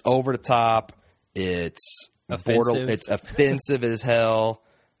 but it's over the top. It's offensive. It's offensive as hell.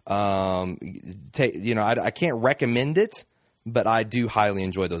 I can't recommend it, but I do highly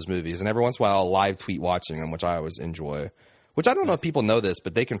enjoy those movies. And every once in a while, I'll live tweet watching them, which I always enjoy. Which I don't know if people know this,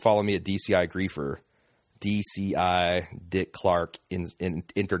 but they can follow me at DCI Griefer. DCI Dick Clark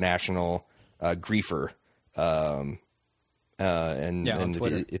International Griefer. And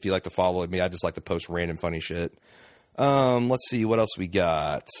if you like to follow me, I just like to post random funny shit. Let's see what else we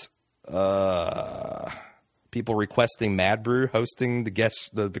got. People requesting Mad Brew hosting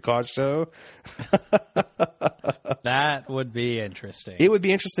the cause show. That would be interesting. It would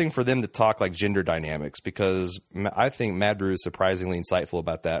be interesting for them to talk like gender dynamics because I think Mad Brew is surprisingly insightful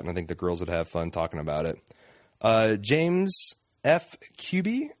about that, and I think the girls would have fun talking about it. James F.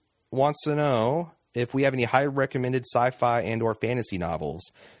 QB wants to know if we have any highly recommended sci-fi and or fantasy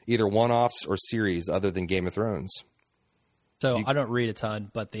novels, either one-offs or series other than Game of Thrones. So I don't read a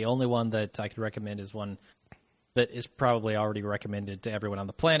ton, but the only one that I could recommend is one that is probably already recommended to everyone on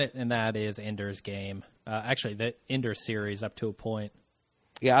the planet, and that is Ender's Game. Actually, the Ender series up to a point.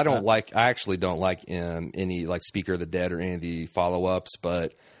 Yeah, I actually don't like any like Speaker of the Dead or any of the follow-ups,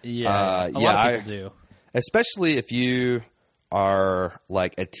 but a lot of people do. Especially if you are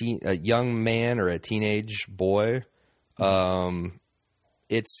like a young man or a teenage boy.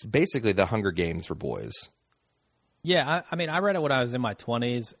 It's basically the Hunger Games for boys. Yeah, I mean, I read it when I was in my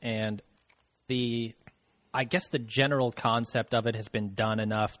 20s, and I guess the general concept of it has been done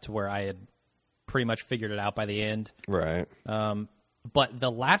enough to where I had pretty much figured it out by the end. Right. But the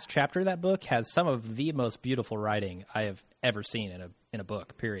last chapter of that book has some of the most beautiful writing I have ever seen in a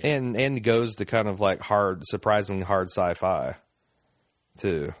book, period. And goes to kind of like surprisingly hard sci-fi,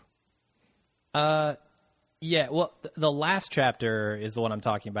 too. Yeah, well, the last chapter is the one I'm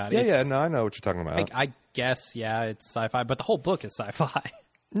talking about. Yeah, no, I know what you're talking about. I guess, yeah, it's sci-fi, but the whole book is sci-fi.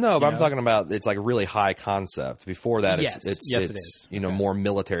 No, but I'm talking about it's like really high concept. Before that, it is. More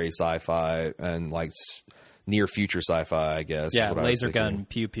military sci-fi and like near future sci-fi, I guess. Yeah, laser gun,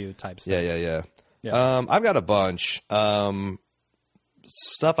 pew pew type stuff. Yeah. I've got a bunch.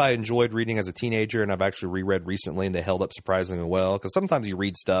 Stuff I enjoyed reading as a teenager, and I've actually reread recently, and they held up surprisingly well. Because sometimes you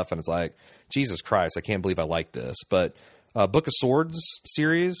read stuff, and it's like, Jesus Christ, I can't believe I like this. But Book of Swords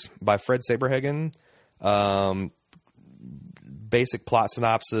series by Fred Saberhagen. Basic plot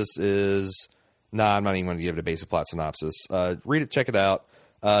synopsis is... Nah, I'm not even going to give it a basic plot synopsis. Read it, check it out.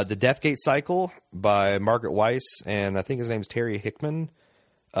 The Deathgate Cycle by Margaret Weiss, and I think his name's Terry Hickman.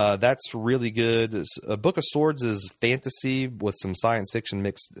 That's really good. A Book of Swords is fantasy with some science fiction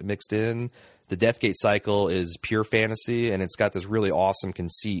mixed in. The Deathgate Cycle is pure fantasy, and it's got this really awesome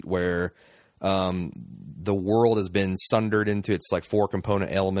conceit where the world has been sundered into its like 4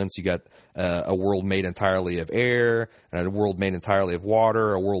 component elements. You got a world made entirely of air, and a world made entirely of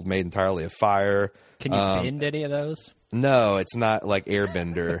water, a world made entirely of fire. Can you bend any of those? No, it's not like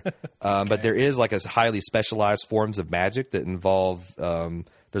Airbender. Okay. But there is like a highly specialized forms of magic that involve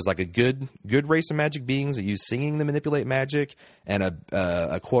there's like a good race of magic beings that use singing to manipulate magic, and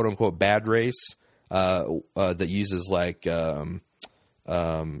a quote unquote bad race that uses like written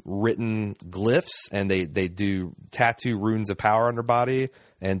glyphs, and they do tattoo runes of power on their body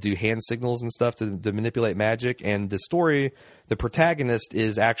and do hand signals and stuff to manipulate magic. And the story, the protagonist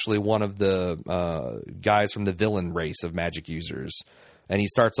is actually one of the guys from the villain race of magic users. And he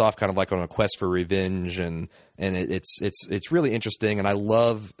starts off kind of like on a quest for revenge, and it's really interesting. And I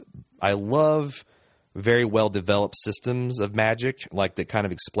love very well developed systems of magic, like that kind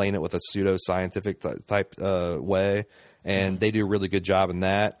of explain it with a pseudo scientific type way. And they do a really good job in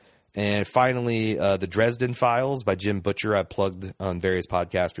that. And finally, the Dresden Files by Jim Butcher, I've plugged on various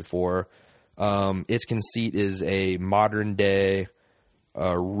podcasts before. Its conceit is a modern day,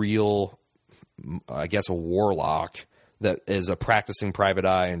 real, I guess, a warlock that is a practicing private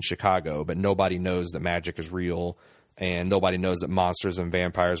eye in Chicago, but nobody knows that magic is real, and nobody knows that monsters and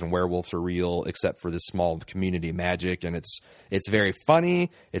vampires and werewolves are real except for this small community of magic. And it's very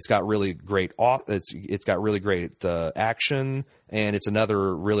funny. It's got really great action, and it's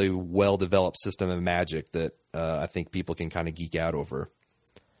another really well developed system of magic that I think people can kind of geek out over.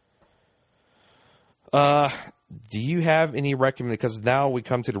 Do you have any because now we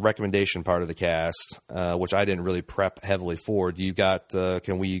come to the recommendation part of the cast, which I didn't really prep heavily for. Do you got?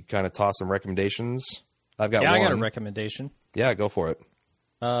 Can we kind of toss some recommendations? I've got one. I got a recommendation. Yeah, go for it.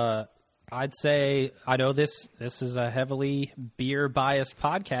 I'd say, I know this is a heavily beer biased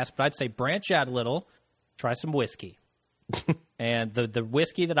podcast, but I'd say branch out a little, try some whiskey. And the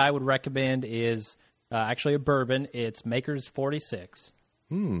whiskey that I would recommend is actually a bourbon. It's Maker's 46.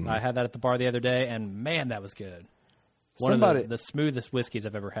 I had that at the bar the other day, and man, that was good. One of the smoothest whiskeys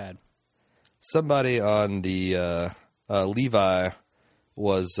I've ever had. Somebody on the Levi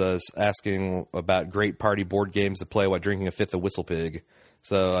was asking about great party board games to play while drinking a fifth of Whistle Pig.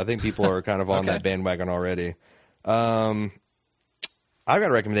 So I think people are kind of on that bandwagon already. I've got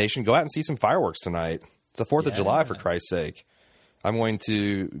a recommendation. Go out and see some fireworks tonight. It's the 4th of July, for Christ's sake. I'm going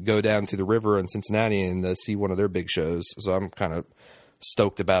to go down to the river in Cincinnati and see one of their big shows. So I'm kind of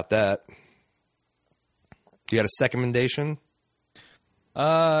stoked about that. You got a recommendation?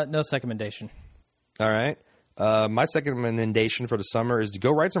 No recommendation. All right. My second recommendation for the summer is to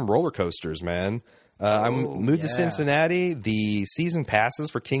go ride some roller coasters, man. I moved to Cincinnati. The season passes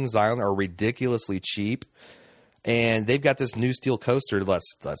for Kings Island are ridiculously cheap. And they've got this new steel coaster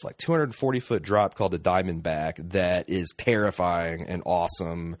that's like 240-foot drop called the Diamondback that is terrifying and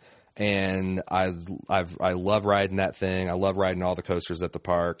awesome. And I love riding that thing. I love riding all the coasters at the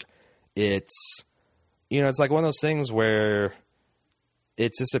park. It's like one of those things where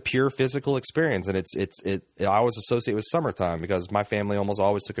it's just a pure physical experience, and I always associate with summertime because my family almost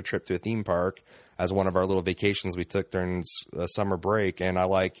always took a trip to a theme park as one of our little vacations we took during summer break, and I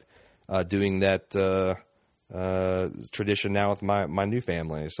like doing that tradition now with my new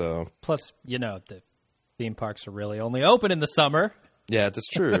family. So plus, theme parks are really only open in the summer. Yeah, that's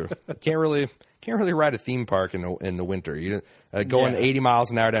true. Can't really ride a theme park in the winter. Going 80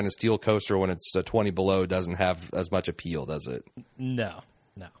 miles an hour down a steel coaster when it's 20 below doesn't have as much appeal, does it? No.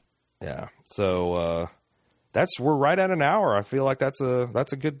 Yeah. So we're right at an hour. I feel like that's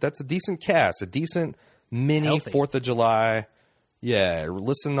a decent cast, a decent mini Healthy. 4th of July. Yeah,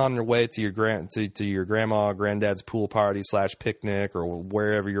 listen on your way to your grandma, granddad's pool party / picnic or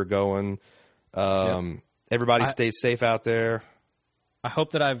wherever you're going. Everybody stay safe out there. I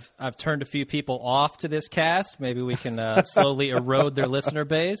hope that I've turned a few people off to this cast. Maybe we can slowly erode their listener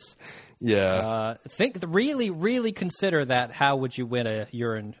base. Yeah. Really consider that. How would you win a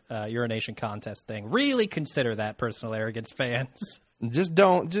urination contest thing? Really consider that, Personal Arrogance fans. Just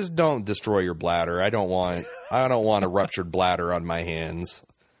don't destroy your bladder. I don't want a ruptured bladder on my hands.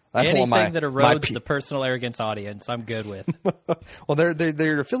 Anything that erodes the Personal Arrogance audience, I'm good with. Well,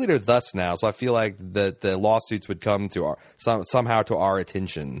 they're affiliated with us now, so I feel like the lawsuits would come to somehow to our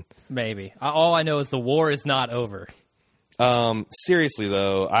attention. Maybe. All I know is the war is not over. Seriously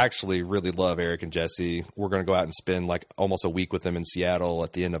though, I actually really love Eric and Jesse. We're going to go out and spend like almost a week with them in Seattle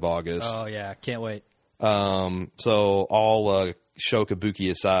at the end of August. Oh yeah, can't wait. So all show kabuki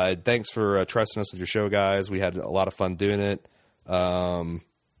aside, thanks for trusting us with your show, guys. We had a lot of fun doing it.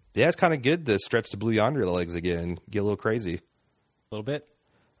 Yeah, it's kind of good to stretch the Blue Yonder legs again, get a little crazy. A little bit.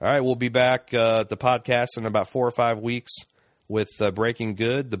 All right, we'll be back at the podcast in about 4 or 5 weeks with Breaking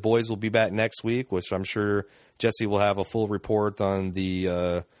Good. The boys will be back next week, which I'm sure Jesse will have a full report on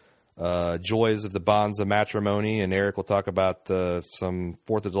the joys of the bonds of matrimony, and Eric will talk about some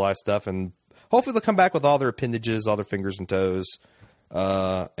 4th of July stuff, and hopefully they'll come back with all their appendages, all their fingers and toes,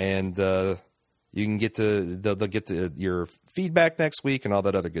 and you can they'll get to your feedback next week and all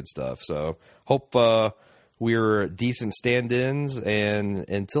that other good stuff. So hope we're decent stand-ins, and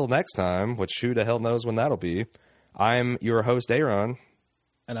until next time, which who the hell knows when that'll be, I'm your host, Aaron.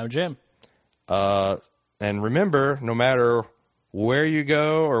 And I'm Jim. And remember, no matter where you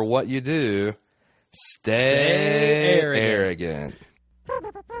go or what you do, stay arrogant.